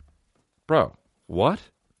 Bro, what?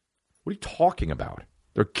 What are you talking about?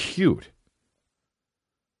 They're cute.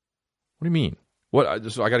 What do you mean?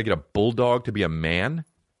 What? So I got to get a bulldog to be a man?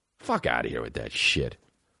 Fuck out of here with that shit.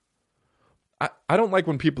 I don't like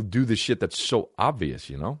when people do this shit that's so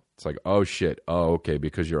obvious, It's like, oh, shit. Oh, okay,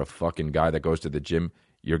 because you're a fucking guy that goes to the gym,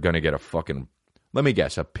 you're going to get a fucking, let me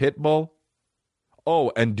guess, a pit bull?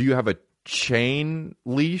 Oh, and do you have a chain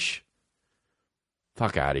leash?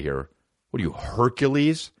 Fuck out of here. What are you,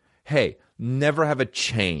 Hercules? Hey, never have a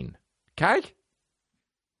chain. Okay?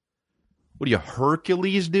 What are you,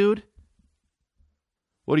 Hercules, dude?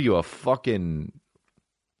 What are you, a fucking...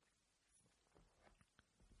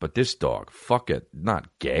 But this dog, fuck it,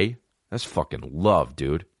 not gay. That's fucking love,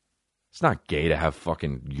 dude. It's not gay to have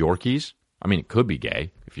fucking Yorkies. I mean, it could be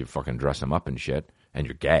gay if you fucking dress them up and shit, and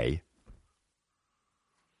you're gay.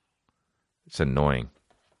 It's annoying.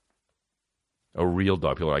 A real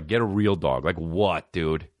dog. People are like, get a real dog. Like what,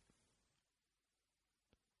 dude?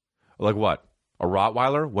 Like what? A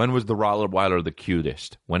Rottweiler? When was the Rottweiler the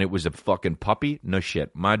cutest? When it was a fucking puppy? No shit.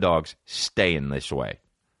 My dog's staying this way.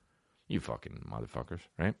 You fucking motherfuckers,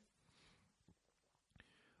 right?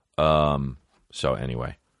 So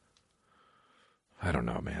anyway. I don't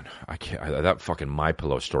know, man. I can't. That fucking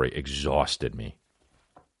MyPillow story exhausted me.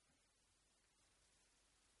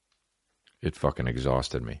 It fucking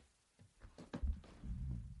exhausted me.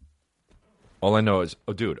 All I know is,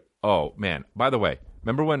 oh, dude. Oh, man. By the way,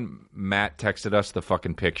 remember when Matt texted us the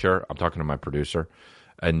fucking picture? I'm talking to my producer,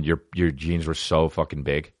 and your jeans were so fucking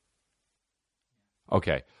big.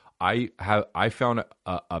 Okay, I found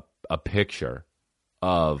a picture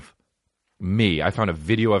of me. I found a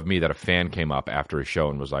video of me that a fan came up after a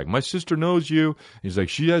show and was like, "My sister knows you." He's like,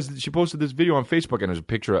 she posted this video on Facebook, and there's a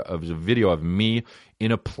picture of a video of me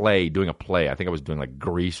in a play, doing a play. I think I was doing like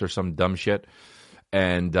Grease or some dumb shit.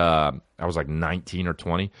 And I was like 19 or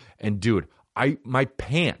 20. And dude, my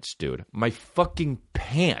pants, dude, my fucking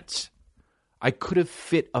pants, I could have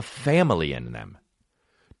fit a family in them.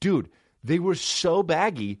 Dude, they were so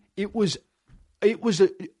baggy. It was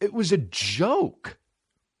a joke.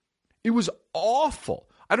 It was awful.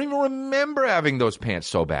 I don't even remember having those pants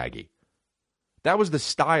so baggy. That was the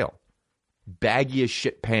style. Baggy as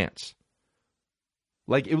shit pants.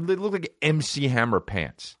 Like it looked like MC Hammer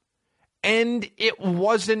pants. And it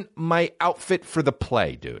wasn't my outfit for the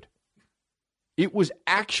play, dude. It was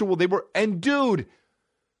actual. They were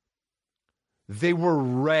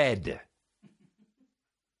red.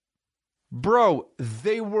 Bro,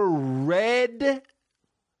 they were red.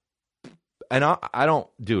 And I don't,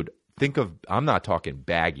 dude, I'm not talking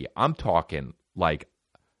baggy. I'm talking like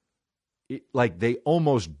they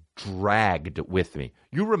almost dragged with me.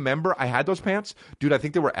 You remember I had those pants? Dude, I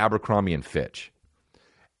think they were Abercrombie and Fitch.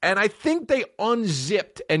 And I think they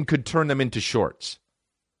unzipped and could turn them into shorts.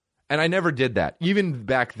 And I never did that. Even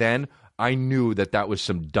back then, I knew that was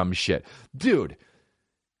some dumb shit. Dude,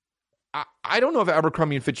 I don't know if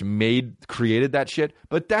Abercrombie & Fitch created that shit,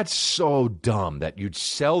 but that's so dumb that you'd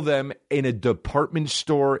sell them in a department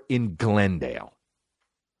store in Glendale.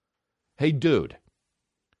 Hey, dude,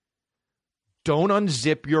 don't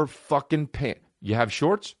unzip your fucking pants. You have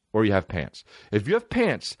shorts or you have pants? If you have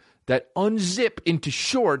pants that unzip into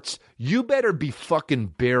shorts, you better be fucking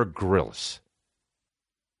Bear Grylls.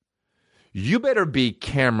 You better be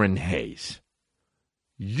Cameron Hayes.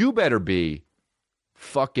 You better be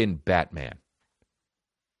fucking Batman.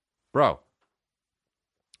 Bro,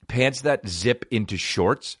 pants that zip into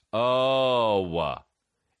shorts? Oh.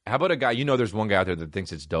 How about a guy, there's one guy out there that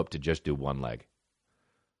thinks it's dope to just do one leg.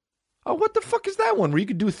 Oh, what the fuck is that one where you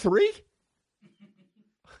could do three?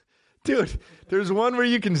 Dude, there's one where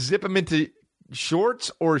you can zip them into shorts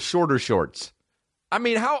or shorter shorts. I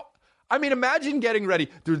mean, imagine getting ready.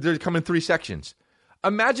 They're coming 3 sections.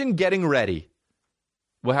 Imagine getting ready.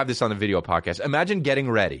 We'll have this on the video podcast. Imagine getting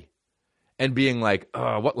ready and being like,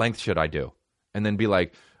 what length should I do? And then be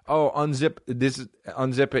like, unzip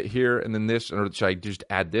it here and then this, or should I just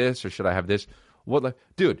add this, or should I have this?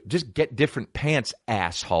 Dude, just get different pants,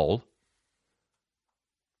 asshole.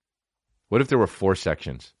 What if there were 4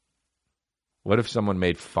 sections? What if someone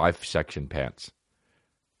made 5-section pants?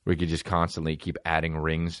 Where you could just constantly keep adding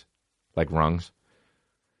rings, like rungs?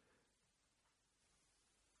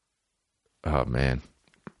 Oh, man.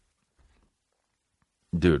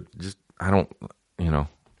 Dude, I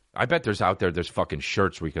bet there's fucking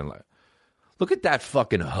shirts where you can, look at that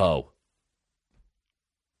fucking hoe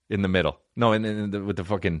in the middle. No, with the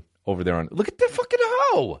fucking, over there on, look at that fucking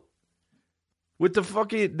hoe! With the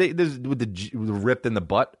fucking, with the ripped in the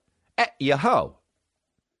butt. You hoe.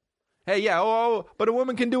 Hey, yeah, but a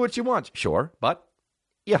woman can do what she wants. Sure, but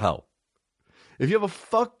you hoe. If you have a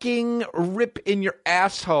fucking rip in your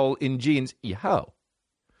asshole in jeans, you hoe.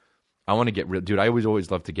 I want to get real. Dude, I always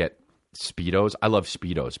love to get Speedos. I love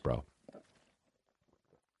Speedos, bro.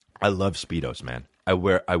 I love Speedos, man. I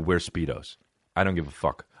wear Speedos. I don't give a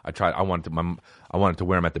fuck. I wanted to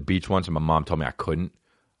wear them at the beach once, and my mom told me I couldn't.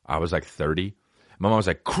 I was like 30. My mom was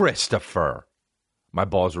like, Christopher. My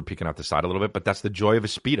balls were peeking out the side a little bit, but that's the joy of a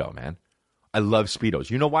Speedo, man. I love Speedos.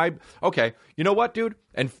 You know why? Okay, you know what, dude?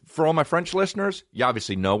 And for all my French listeners, you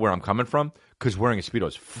obviously know where I'm coming from, because wearing a Speedo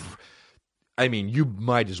is... I mean, you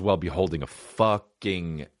might as well be holding a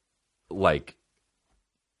fucking, like,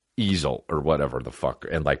 easel or whatever the fuck,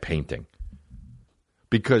 and, like, painting.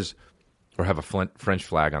 Because, or have a French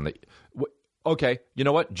flag on the... Okay, you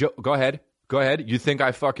know what? Joe, go ahead. Go ahead. You think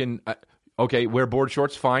I fucking... okay, wear board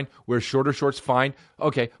shorts, fine. Wear shorter shorts, fine.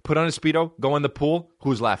 Okay, put on a Speedo, go in the pool.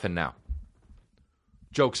 Who's laughing now?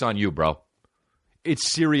 Joke's on you, bro.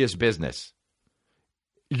 It's serious business.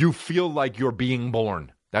 You feel like you're being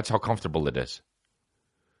born. That's how comfortable it is.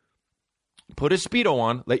 Put a Speedo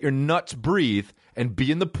on, let your nuts breathe, and be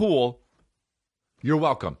in the pool. You're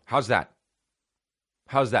welcome. How's that?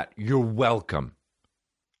 How's that? You're welcome.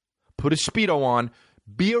 Put a Speedo on,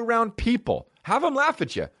 be around people. Have them laugh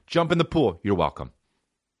at you. Jump in the pool. You're welcome.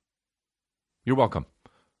 You're welcome.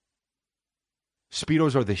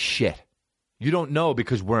 Speedos are the shit. You don't know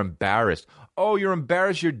because we're embarrassed. Oh, you're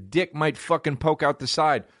embarrassed your dick might fucking poke out the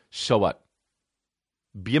side. So what?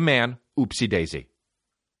 Be a man. Oopsie daisy.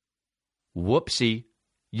 Whoopsie.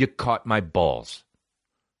 You caught my balls.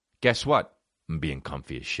 Guess what? I'm being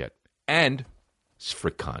comfy as shit. And it's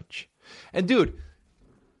for conch. And dude,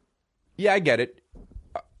 yeah, I get it.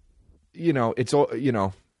 It's all,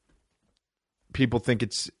 people think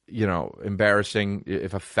it's, embarrassing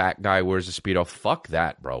if a fat guy wears a Speedo. Fuck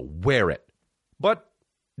that, bro. Wear it. But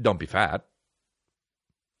don't be fat.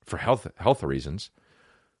 For health reasons.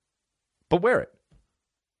 But wear it.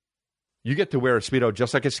 You get to wear a Speedo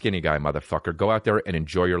just like a skinny guy, motherfucker. Go out there and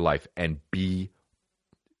enjoy your life and be...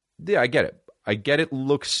 Yeah, I get it. I get it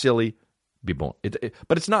looks silly. Be born.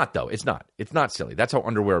 But it's not, though. It's not. It's not silly. That's how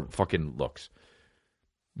underwear fucking looks.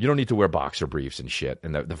 You don't need to wear boxer briefs and shit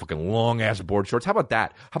and the fucking long-ass board shorts. How about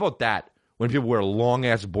that? How about that? When people wear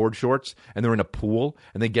long-ass board shorts and they're in a pool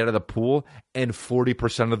and they get out of the pool and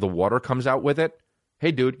 40% of the water comes out with it.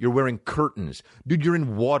 Hey, dude, you're wearing curtains. Dude, you're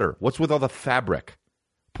in water. What's with all the fabric?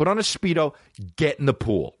 Put on a Speedo, get in the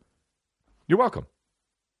pool. You're welcome.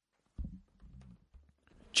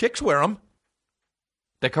 Chicks wear them.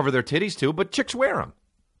 They cover their titties too, but chicks wear them.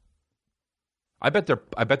 I bet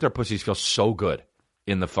their pussies feel so good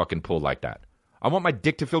in the fucking pool like that. I want my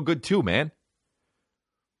dick to feel good too, man.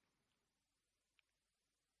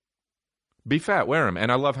 Be fat, wear them. And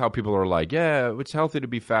I love how people are like, yeah, it's healthy to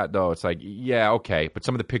be fat, though. It's like, yeah, okay. But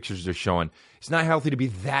some of the pictures they're showing, it's not healthy to be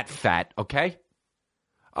that fat, okay?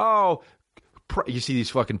 Oh, you see these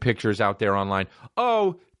fucking pictures out there online.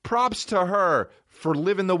 Oh, props to her for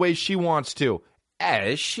living the way she wants to.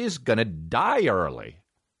 She's gonna die early.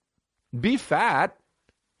 Be fat.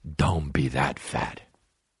 Don't be that fat.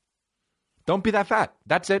 Don't be that fat.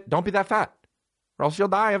 That's it. Don't be that fat. Or else you'll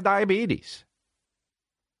die of diabetes.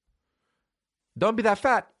 Don't be that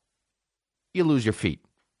fat. You lose your feet.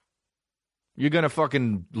 You're going to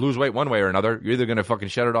fucking lose weight one way or another. You're either going to fucking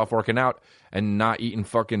shut it off working out and not eating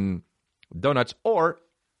fucking donuts, or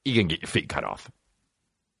you can get your feet cut off.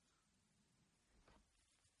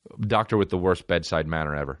 Doctor with the worst bedside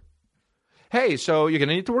manner ever. Hey, so you're going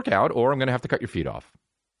to need to work out, or I'm going to have to cut your feet off.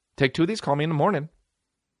 Take 2 of these. Call me in the morning.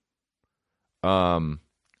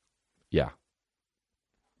 Yeah.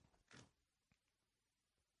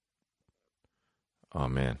 Oh,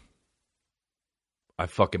 man.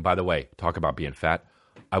 By the way, talk about being fat.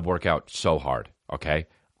 I work out so hard, okay?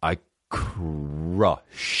 I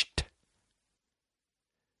crushed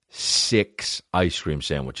 6 ice cream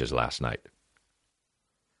sandwiches last night.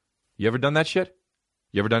 You ever done that shit?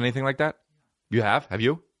 You ever done anything like that? You have? Have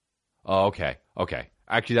you? Oh, okay. Okay.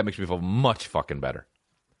 Actually, that makes me feel much fucking better.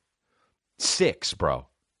 6, bro.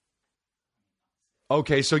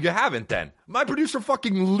 Okay, so you haven't then. My producer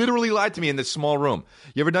fucking literally lied to me in this small room.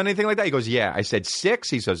 You ever done anything like that? He goes, yeah. I said 6.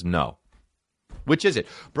 He says, no. Which is it?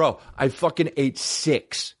 Bro, I fucking ate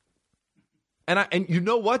 6. And you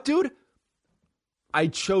know what, dude? I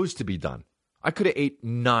chose to be done. I could have ate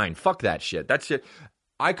 9. Fuck that shit. That shit.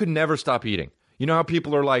 I could never stop eating. You know how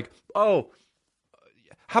people are like, oh,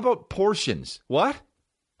 how about portions? What?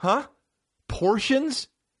 Huh? Portions?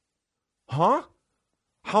 Huh?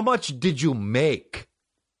 How much did you make?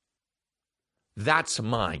 That's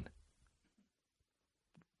mine.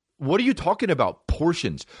 What are you talking about?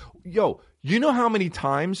 Portions. Yo, you know how many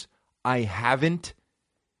times I haven't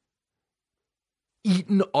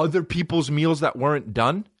eaten other people's meals that weren't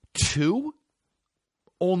done? 2?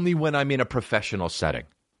 Only when I'm in a professional setting.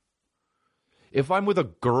 If I'm with a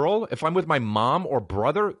girl, if I'm with my mom or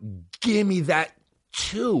brother, give me that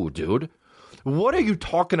too, dude. What are you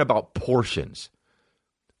talking about portions?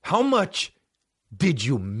 How much did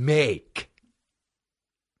you make?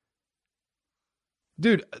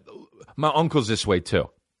 Dude, my uncle's this way too.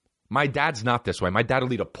 My dad's not this way. My dad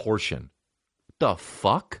will eat a portion. The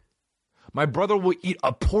fuck? My brother will eat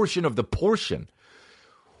a portion of the portion.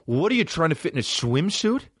 What are you trying to fit in a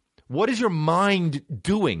swimsuit? What is your mind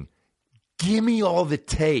doing? Give me all the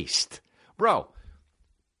taste. Bro,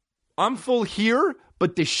 I'm full here,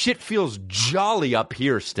 but the shit feels jolly up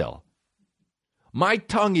here still. My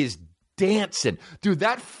tongue is dancing. Dude,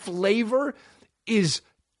 that flavor is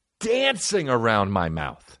dancing around my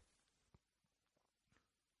mouth.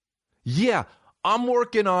 Yeah, I'm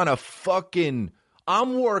working on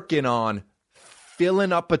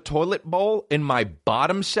filling up a toilet bowl in my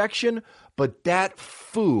bottom section, but that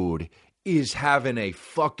food is having a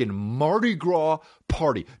fucking Mardi Gras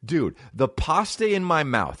party. Dude, the pasta in my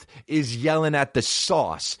mouth is yelling at the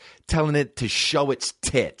sauce, telling it to show its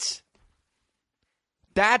tits.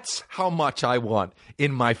 That's how much I want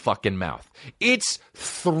in my fucking mouth. It's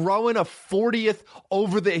throwing a 40th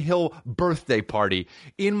over-the-hill birthday party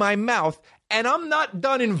in my mouth, and I'm not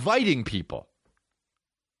done inviting people.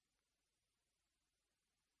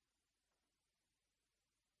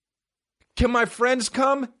 Can my friends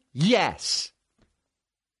come? Yes.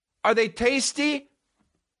 Are they tasty?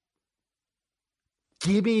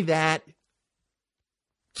 Give me that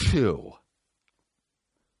too.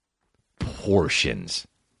 Portions.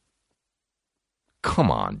 Come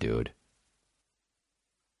on, dude.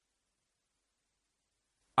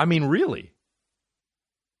 I mean, really.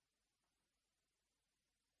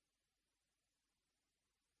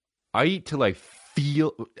 I eat till I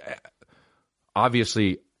feel.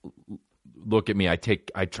 Obviously, look at me. I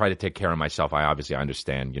try to take care of myself. I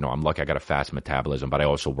understand. You know, I'm lucky I got a fast metabolism, but I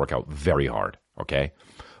also work out very hard. Okay,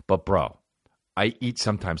 but bro, I eat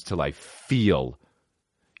sometimes till I feel.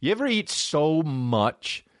 You ever eat so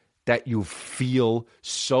much that you feel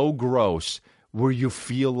so gross where you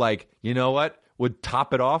feel like, you know what, would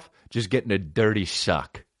top it off? Just getting a dirty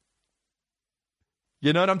suck.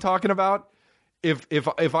 You know what I'm talking about?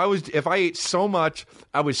 If I ate so much,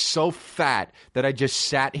 I was so fat that I just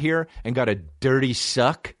sat here and got a dirty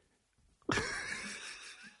suck.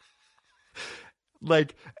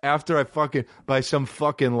 Like after I fucking by some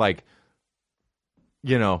fucking like,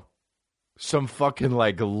 you know, some fucking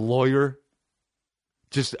like lawyer,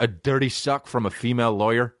 just a dirty suck from a female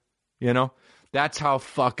lawyer, you know? That's how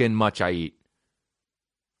fucking much I eat.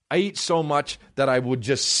 I eat so much that I would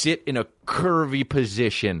just sit in a curvy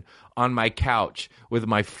position on my couch with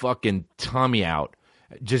my fucking tummy out,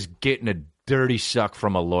 just getting a dirty suck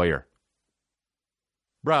from a lawyer.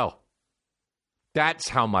 Bro, that's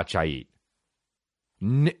how much I eat.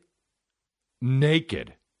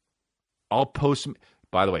 Naked. I'll post...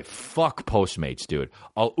 By the way, fuck Postmates, dude.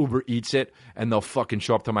 I'll Uber Eats it, and they'll fucking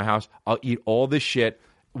show up to my house. I'll eat all this shit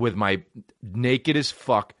with my naked as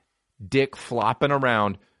fuck dick flopping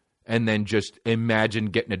around, and then just imagine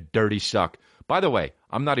getting a dirty suck. By the way,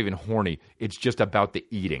 I'm not even horny. It's just about the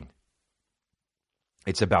eating.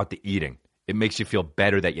 It's about the eating. It makes you feel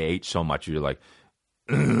better that you ate so much. You're like,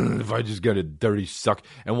 if I just get a dirty suck,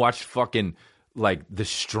 and watch fucking, like, The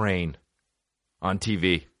Strain on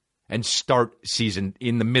TV. And start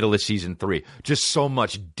in the middle of season 3. Just so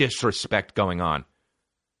much disrespect going on.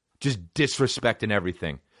 Just disrespecting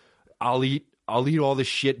everything. I'll eat all this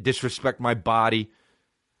shit, disrespect my body.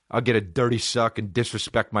 I'll get a dirty suck and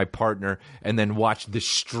disrespect my partner, and then watch The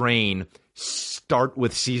Strain start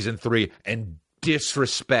with season 3 and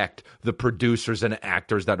disrespect the producers and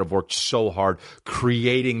actors that have worked so hard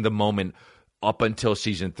creating the moment up until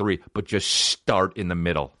season 3, but just start in the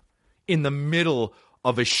middle. In the middle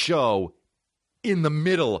of a show, in the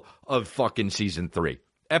middle of fucking season 3.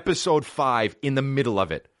 Episode 5, in the middle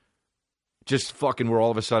of it. Just fucking, we're all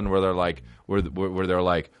of a sudden where they're like, where they're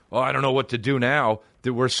like, oh, I don't know what to do now.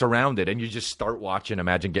 That we're surrounded, and you just start watching.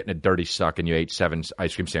 Imagine getting a dirty suck, and you ate 7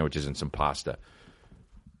 ice cream sandwiches and some pasta.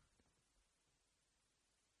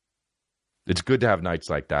 It's good to have nights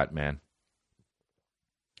like that, man.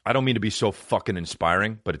 I don't mean to be so fucking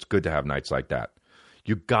inspiring, but it's good to have nights like that.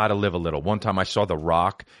 You gotta live a little. One time I saw The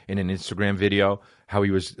Rock in an Instagram video, how he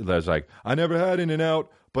was like, I never had In-N-Out,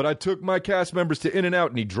 but I took my cast members to In-N-Out,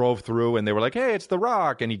 and he drove through, and they were like, hey, it's The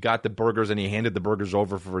Rock, and he got the burgers, and he handed the burgers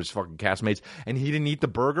over for his fucking castmates, and he didn't eat the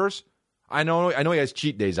burgers. I know he has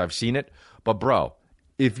cheat days, I've seen it, but bro,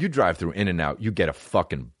 if you drive through In-N-Out, you get a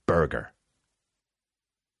fucking burger.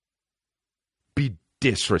 Be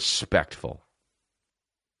disrespectful.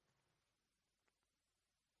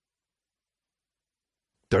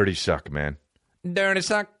 Dirty suck, man. Dirty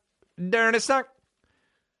suck. Dirty suck.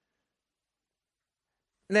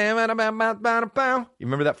 You remember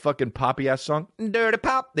that fucking poppy-ass song? Dirty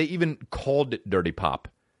Pop. They even called it Dirty Pop.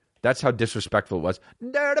 That's how disrespectful it was.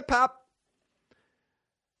 Dirty Pop.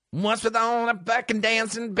 What's with all that back and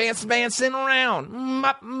dancing around?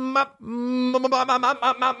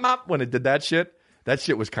 When it did that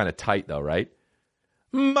shit was kind of tight though, right?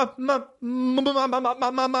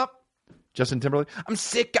 Justin Timberlake. I'm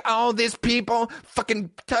sick of all these people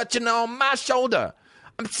fucking touching on my shoulder.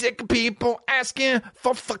 I'm sick of people asking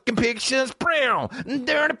for fucking pictures. Brown,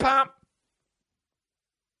 dirty pop.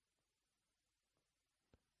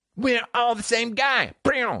 We're all the same guy.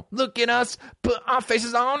 Brown, look at us. Put our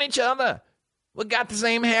faces on each other. We got the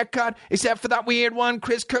same haircut, except for that weird one,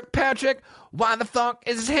 Chris Kirkpatrick. Why the fuck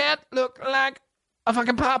is his head look like a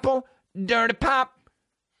fucking popple? Dirty pop.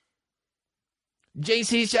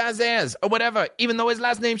 JC Chazez, or whatever, even though his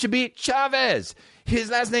last name should be Chavez. His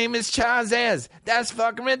last name is Chazez. That's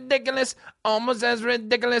fucking ridiculous. Almost as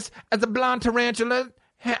ridiculous as the blonde tarantula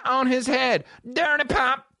on his head. Dirty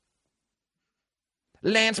pop.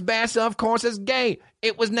 Lance Bass, of course, is gay.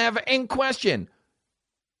 It was never in question.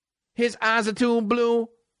 His eyes are too blue,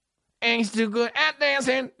 and he's too good at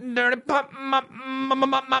dancing. Dirty pop.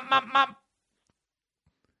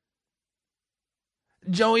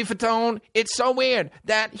 Joey Fatone, it's so weird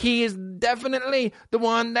that he is definitely the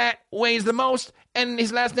one that weighs the most, and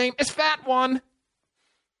his last name is Fat One.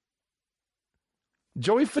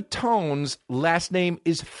 Joey Fatone's last name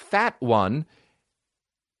is Fat One,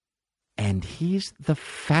 and he's the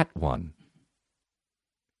fat one.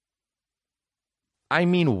 I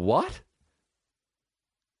mean, what?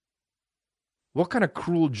 What kind of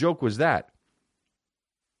cruel joke was that?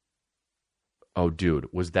 Oh, dude,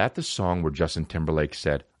 was that the song where Justin Timberlake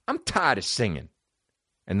said, "I'm tired of singing,"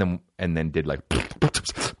 and then did like,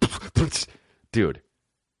 dude?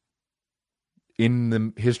 In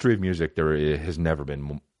the history of music, there has never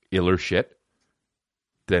been iller shit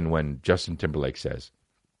than when Justin Timberlake says,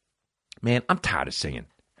 "Man, I'm tired of singing,"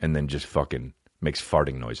 and then just fucking makes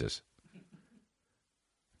farting noises.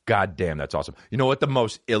 God damn, that's awesome. You know what the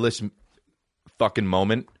most illest fucking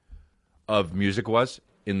moment of music was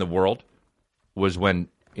in the world? Was when,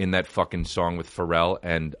 in that fucking song with Pharrell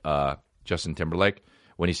and Justin Timberlake,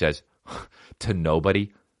 when he says, "To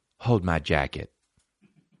nobody, hold my jacket."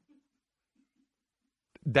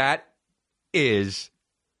 That is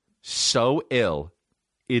so ill,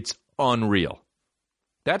 it's unreal.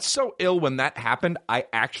 That's so ill when that happened, I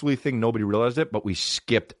actually think nobody realized it, but we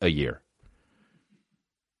skipped a year.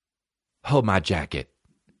 Hold my jacket.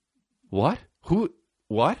 What? Who?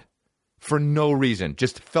 What? For no reason.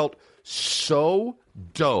 Just felt so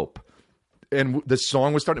dope. And the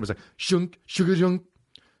song was starting. It was like, shunk, sugar junk,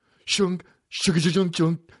 shunk, sugar junk,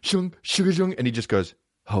 junk, shunk, sugar junk. And he just goes,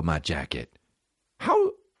 "Hold my jacket."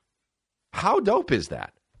 How dope is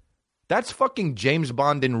that? That's fucking James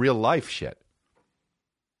Bond in real life shit.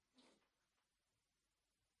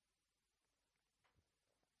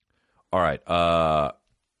 All right. All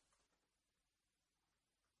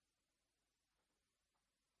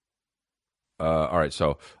right.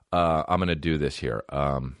 So I'm going to do this here.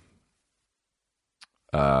 We're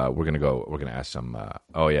going to ask some.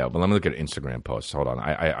 Oh, yeah. Well, let me look at Instagram posts. Hold on.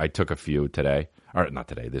 I took a few today. Or not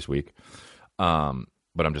today, this week.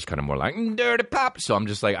 But I'm just kind of more like dirty pop. So I'm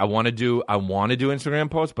just like, I want to do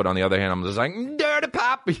Instagram posts, but on the other hand, I'm just like dirty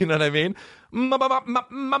pop. You know what I mean?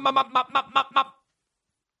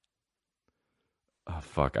 Oh,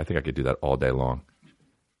 fuck. I think I could do that all day long.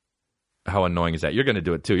 How annoying is that? You're going to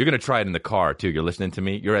do it too. You're going to try it in the car too. You're listening to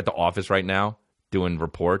me. You're at the office right now doing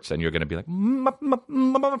reports, and you're going to be like,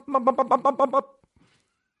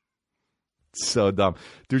 so dumb.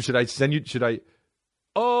 Dude, should I send you?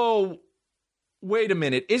 Oh, wait a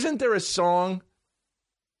minute. Isn't there a song?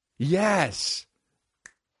 Yes.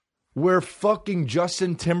 Where fucking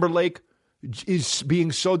Justin Timberlake is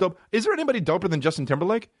being so dope. Is there anybody doper than Justin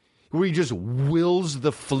Timberlake? Where he just wills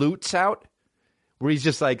the flutes out? Where he's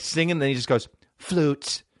just like singing, and then he just goes,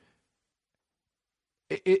 flutes.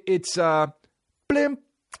 It's blim,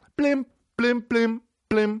 blim, blim, blim,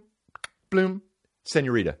 blim, blim,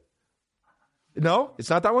 Senorita. No? It's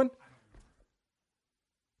not that one?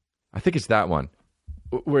 I think it's that one.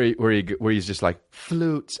 Where he's just like,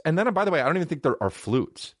 flutes. And then, by the way, I don't even think there are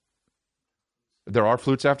flutes. There are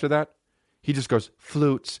flutes after that? He just goes,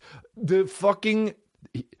 flutes. The fucking...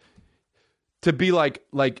 To be like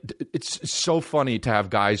it's so funny to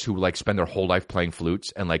have guys who like spend their whole life playing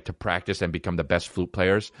flutes and like to practice and become the best flute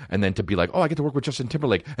players, and then to be like, oh, I get to work with Justin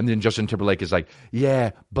Timberlake, and then Justin Timberlake is like,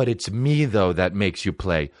 yeah, but it's me though that makes you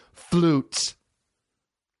play flutes.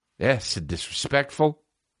 Yes, disrespectful.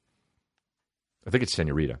 I think it's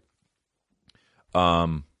Senorita.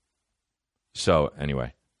 So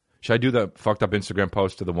anyway, should I do the fucked up Instagram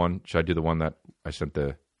post to the one? Should I do the one that I sent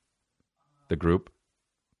the group?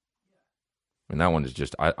 And that one is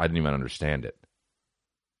just, I didn't even understand it.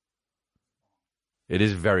 It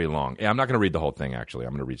is very long. Yeah, I'm not going to read the whole thing, actually.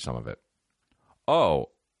 I'm going to read some of it. Oh.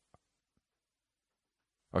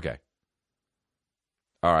 Okay.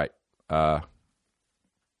 All right.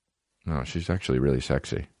 No, she's actually really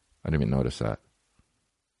sexy. I didn't even notice that.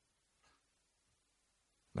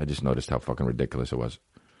 I just noticed how fucking ridiculous it was.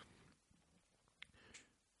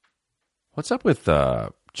 What's up with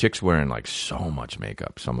chicks wearing like so much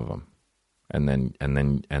makeup? Some of them, and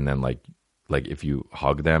then like if you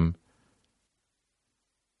hug them,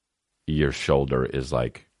 your shoulder is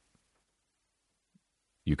like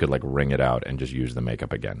you could like wring it out and just use the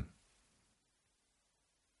makeup again.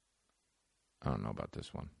 I don't know about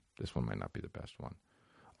this one. This one might not be the best one.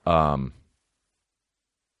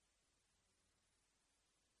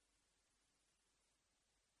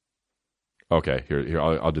 Okay, here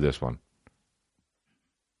I'll do this one.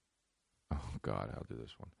 Oh God, I'll do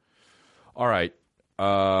this one. All right.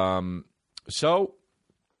 So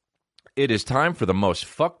it is time for the most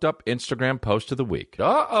fucked up Instagram post of the week.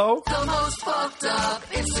 Uh-oh. The most fucked up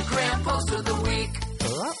Instagram post of the week.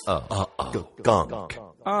 Uh-oh. Gunk.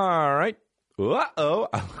 All right. Uh-oh.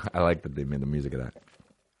 I like that they made the music of that.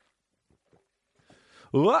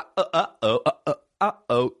 Uh-oh.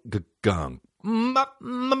 Gunk.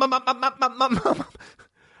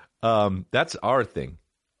 That's our thing.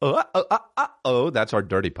 That's our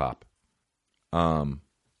dirty pop. All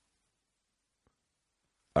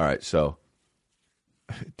right, so,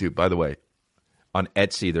 dude, by the way, on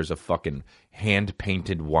Etsy, there's a fucking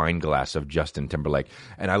hand-painted wine glass of Justin Timberlake,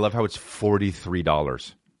 and I love how it's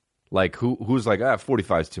 $43. Like, who's like,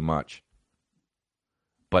 45 is too much?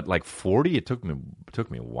 But like 40, it took me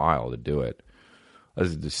a while to do it.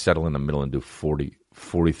 Let's just settle in the middle and do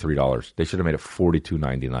 $43. They should have made it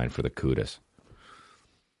 $42.99 for the kudos.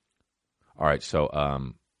 All right, so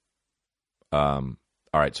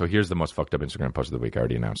all right, so here's the most fucked up Instagram post of the week. I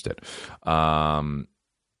already announced it. So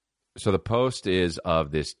the post is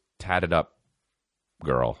of this tatted up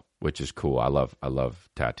girl, which is cool. I love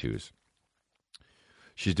tattoos.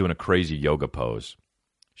 She's doing a crazy yoga pose.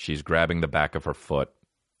 She's grabbing the back of her foot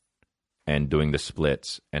and doing the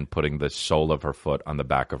splits and putting the sole of her foot on the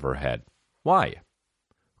back of her head. Why?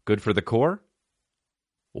 Good for the core?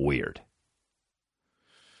 Weird.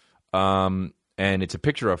 And it's a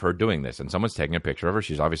picture of her doing this, and someone's taking a picture of her.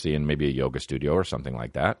 She's obviously in maybe a yoga studio or something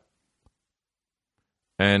like that.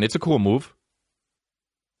 And it's a cool move.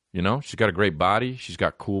 You know, she's got a great body. She's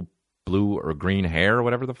got cool blue or green hair or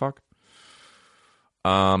whatever the fuck.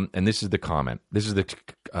 And this is the comment. This is the,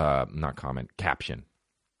 not comment, caption.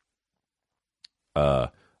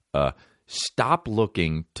 Stop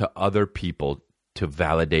looking to other people to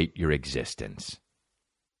validate your existence.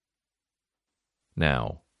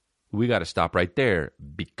 Now, we got to stop right there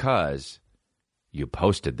because you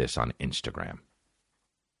posted this on Instagram.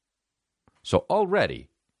 So already,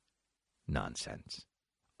 nonsense.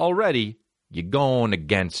 Already, you're going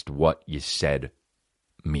against what you said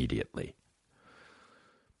immediately.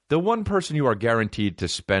 The one person you are guaranteed to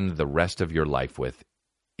spend the rest of your life with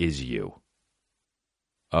is you.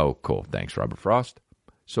 Oh, cool. Thanks, Robert Frost.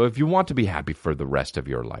 So if you want to be happy for the rest of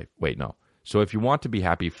your life, So if you want to be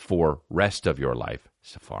happy for rest of your life,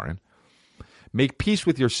 Safarin, make peace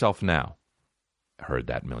with yourself now. Heard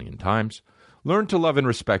that 1,000,000 times. Learn to love and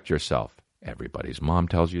respect yourself. Everybody's mom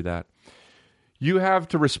tells you that. You have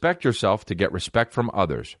to respect yourself to get respect from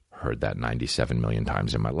others. Heard that 97 million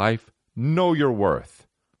times in my life. Know your worth.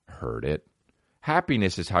 Heard it.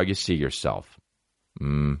 Happiness is how you see yourself.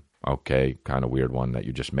 Okay, kind of weird one that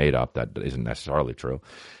you just made up that isn't necessarily true.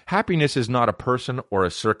 Happiness is not a person or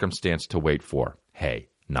a circumstance to wait for. Hey,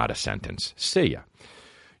 not a sentence. See ya.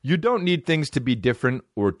 You don't need things to be different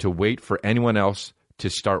or to wait for anyone else to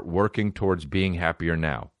start working towards being happier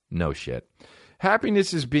now. No shit.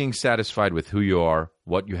 Happiness is being satisfied with who you are,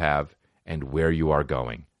 what you have, and where you are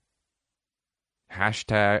going.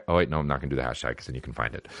 Hashtag. Oh, wait, no, I'm not going to do the hashtag because then you can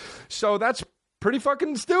find it. So that's pretty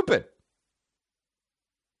fucking stupid.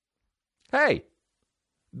 Hey,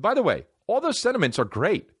 by the way, all those sentiments are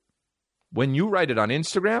great. When you write it on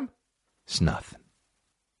Instagram, it's nothing.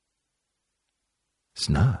 It's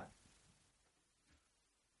not.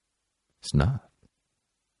 It's not.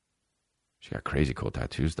 She got crazy cool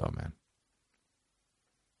tattoos, though, man.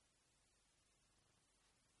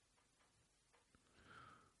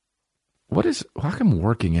 How come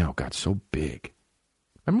working out got so big?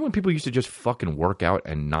 Remember when people used to just fucking work out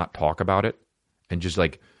and not talk about it? And just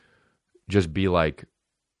be like,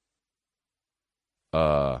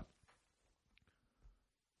 yeah,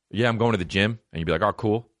 I'm going to the gym. And you'd be like, oh,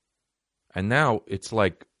 cool. And now it's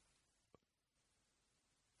like,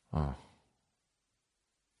 oh,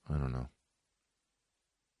 I don't know.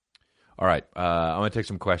 All right, I'm going to take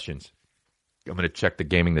some questions. I'm going to check the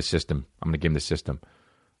gaming the system. I'm going to game the system.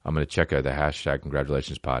 I'm going to check the hashtag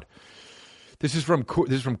congratulations pod. This is from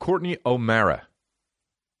Courtney O'Mara.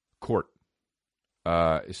 Court.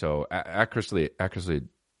 So accurately,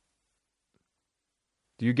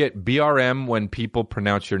 do you get BRM when people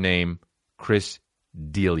pronounce your name Chris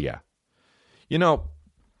D'Elia? You know,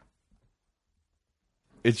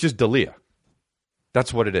 it's just D'Elia.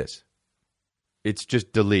 That's what it is. It's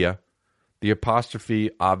just D'Elia. The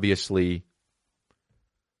apostrophe obviously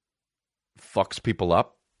fucks people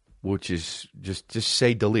up, which is just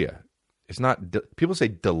say D'Elia. It's not people say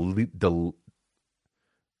Delilah.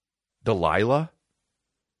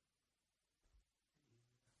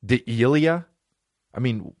 D'Elia. I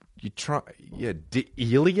mean, you try,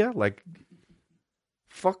 D'Elia. Like,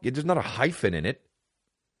 fuck it. There's not a hyphen in it.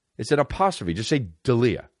 It's an apostrophe. Just say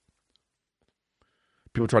D'Elia.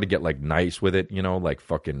 People try to get like nice with it, like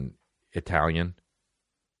fucking Italian.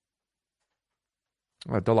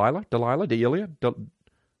 D'Elia,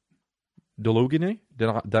 Delugini,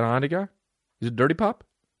 Dananiga. Is it Dirty Pop?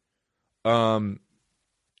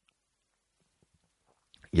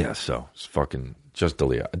 Yeah, so it's fucking just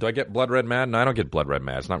D'Elia. Do I get blood red mad? No, I don't get blood red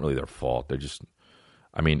mad. It's not really their fault. They're just,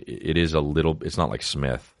 I mean, it is a little, it's not like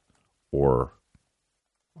Smith or,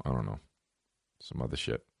 I don't know, some other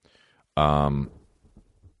shit.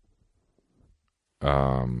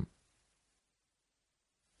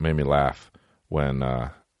 Made me laugh when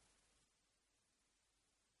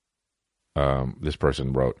this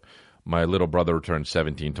person wrote, my little brother turns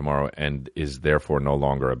 17 tomorrow and is therefore no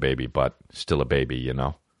longer a baby, but still a baby,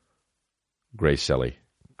 Gray Sally.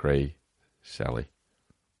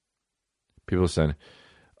 People saying,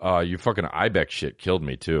 you fucking Ibex shit killed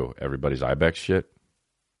me too. Everybody's Ibex shit.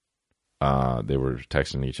 They were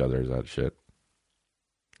texting each other that shit.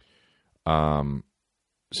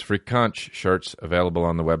 It's free conch shirts available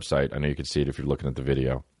on the website. I know you can see it if you're looking at the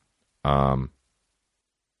video.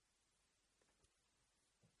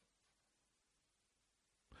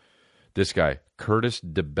 This guy, Curtis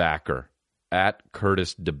DeBacker, at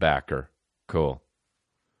Curtis DeBacker. Cool.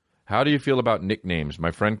 How do you feel about nicknames?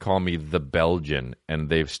 My friend called me the Belgian, and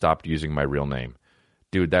they've stopped using my real name.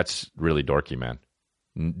 Dude, that's really dorky, man.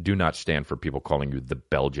 Do not stand for people calling you the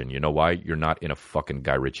Belgian. You know why? You're not in a fucking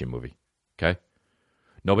Guy Ritchie movie, okay?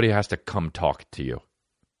 Nobody has to come talk to you.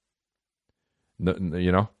 We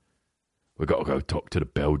got to go talk to the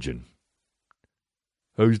Belgian.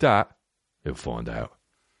 Who's that? You'll find out.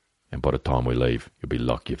 And by the time we leave, you'll be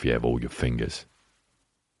lucky if you have all your fingers.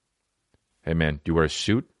 Hey, man, do you wear a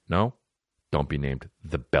suit? No? Don't be named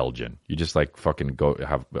the Belgian. You just like fucking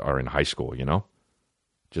are in high school,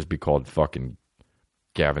 Just be called fucking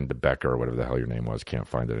Gavin DeBecker or whatever the hell your name was. Can't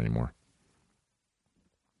find it anymore.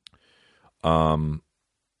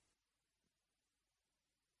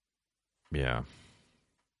 Yeah.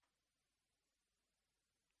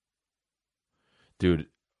 Dude,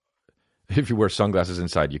 if you wear sunglasses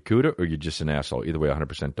inside, you CUDA or you're just an asshole. Either way,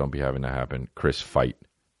 100% don't be having that happen. Chris Fight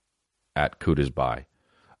at CUDA's Buy.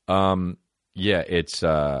 It's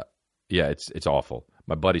awful.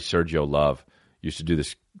 My buddy Sergio Love used to do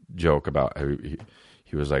this joke about how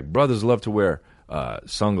he was like, brothers love to wear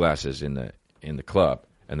sunglasses in the club,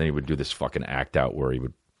 and then he would do this fucking act out where he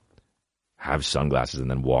would have sunglasses and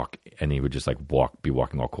then walk, and he would just like be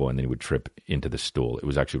walking all cool, and then he would trip into the stool. It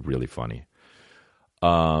was actually really funny.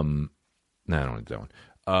 No, I don't want to do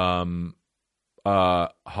that one.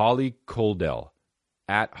 Holly Coldell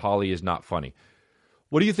at Holly is not funny.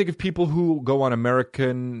 What do you think of people who go on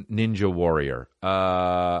American Ninja Warrior?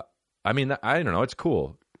 I mean, I don't know. It's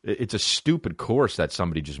cool. It's a stupid course that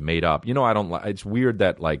somebody just made up. I don't like. It's weird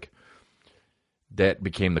that like that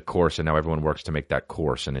became the course, and now everyone works to make that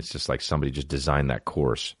course, and it's just like somebody just designed that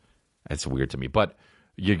course. That's weird to me. But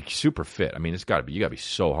you're super fit. I mean, you got to be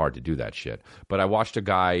so hard to do that shit. But I watched a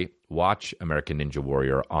guy watch American Ninja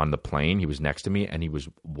Warrior on the plane. He was next to me, and he was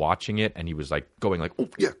watching it, and he was like going like, oh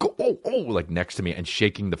yeah, go, oh, like next to me, and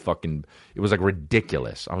shaking the fucking. It was like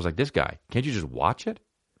ridiculous. I was like, this guy, can't you just watch it?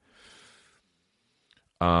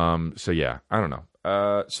 So yeah, I don't know.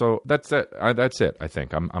 So that's it. That's it. I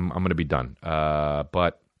think I'm going to be done.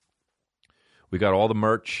 But we got all the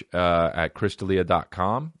merch at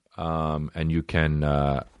chrisdelia.com. And you can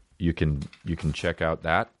check out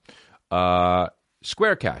that.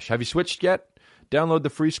 Square Cash. Have you switched yet? Download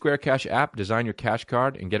the free Square Cash app, design your cash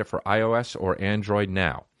card, and get it for iOS or Android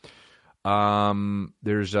now.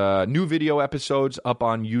 There's new video episodes up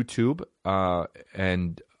on YouTube,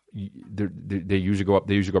 and they usually go up.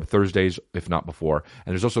 They usually go up Thursdays, if not before.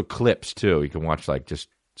 And there's also clips too. You can watch like just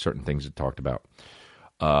certain things that talked about.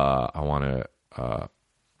 I want to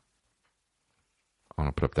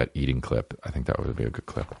put up that eating clip. I think that would be a good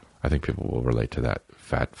clip. I think people will relate to that.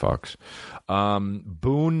 Fat fucks.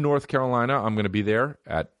 Boone, North Carolina. I'm going to be there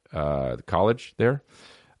at the college there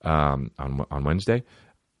on Wednesday.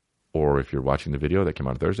 Or if you're watching the video that came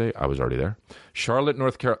out on Thursday, I was already there. Charlotte,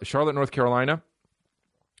 North Carolina.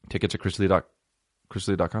 Tickets at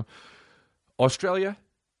chrisley.com. Australia,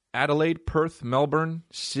 Adelaide, Perth, Melbourne,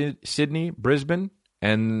 Sydney, Brisbane,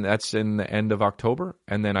 and that's in the end of October.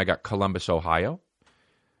 And then I got Columbus, Ohio.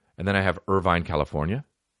 And then I have Irvine, California,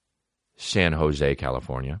 San Jose,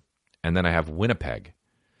 California. And then I have Winnipeg.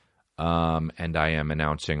 And I am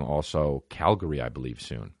announcing also Calgary, I believe,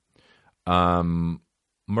 soon.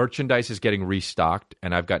 Merchandise is getting restocked,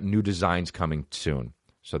 and I've got new designs coming soon.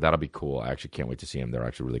 So that'll be cool. I actually can't wait to see them. They're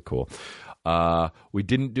actually really cool. We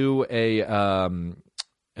didn't do an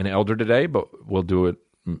Elder today, but we'll do it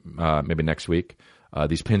maybe next week.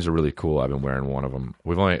 These pins are really cool. I've been wearing one of them.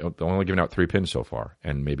 We've only given out 3 pins so far,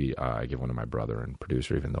 and maybe I give one to my brother and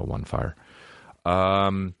producer, even though one fire.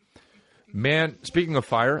 Man, speaking of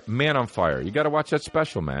fire, Man on Fire. You got to watch that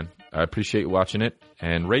special, man. I appreciate you watching it.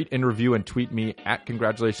 And rate and review and tweet me at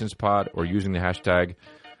CongratulationsPod or using the hashtag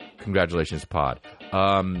CongratulationsPod.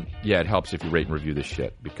 Yeah, it helps if you rate and review this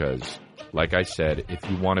shit because, like I said, if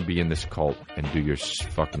you want to be in this cult and do your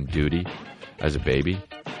fucking duty as a baby,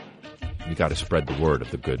 you got to spread the word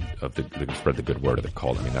spread the good word of the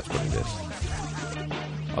cult. I mean, that's what it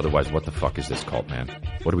is. Otherwise, what the fuck is this cult, man?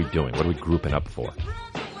 What are we doing? What are we grouping up for?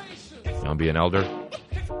 You want to be an elder?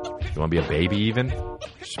 You want to be a baby even?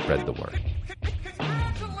 Spread the word.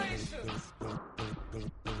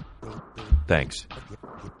 Thanks.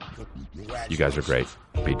 You guys are great.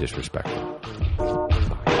 Be disrespectful.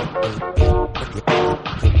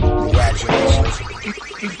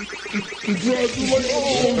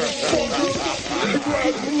 Congratulations,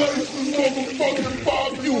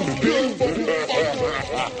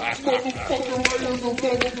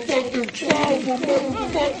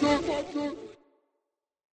 motherfucking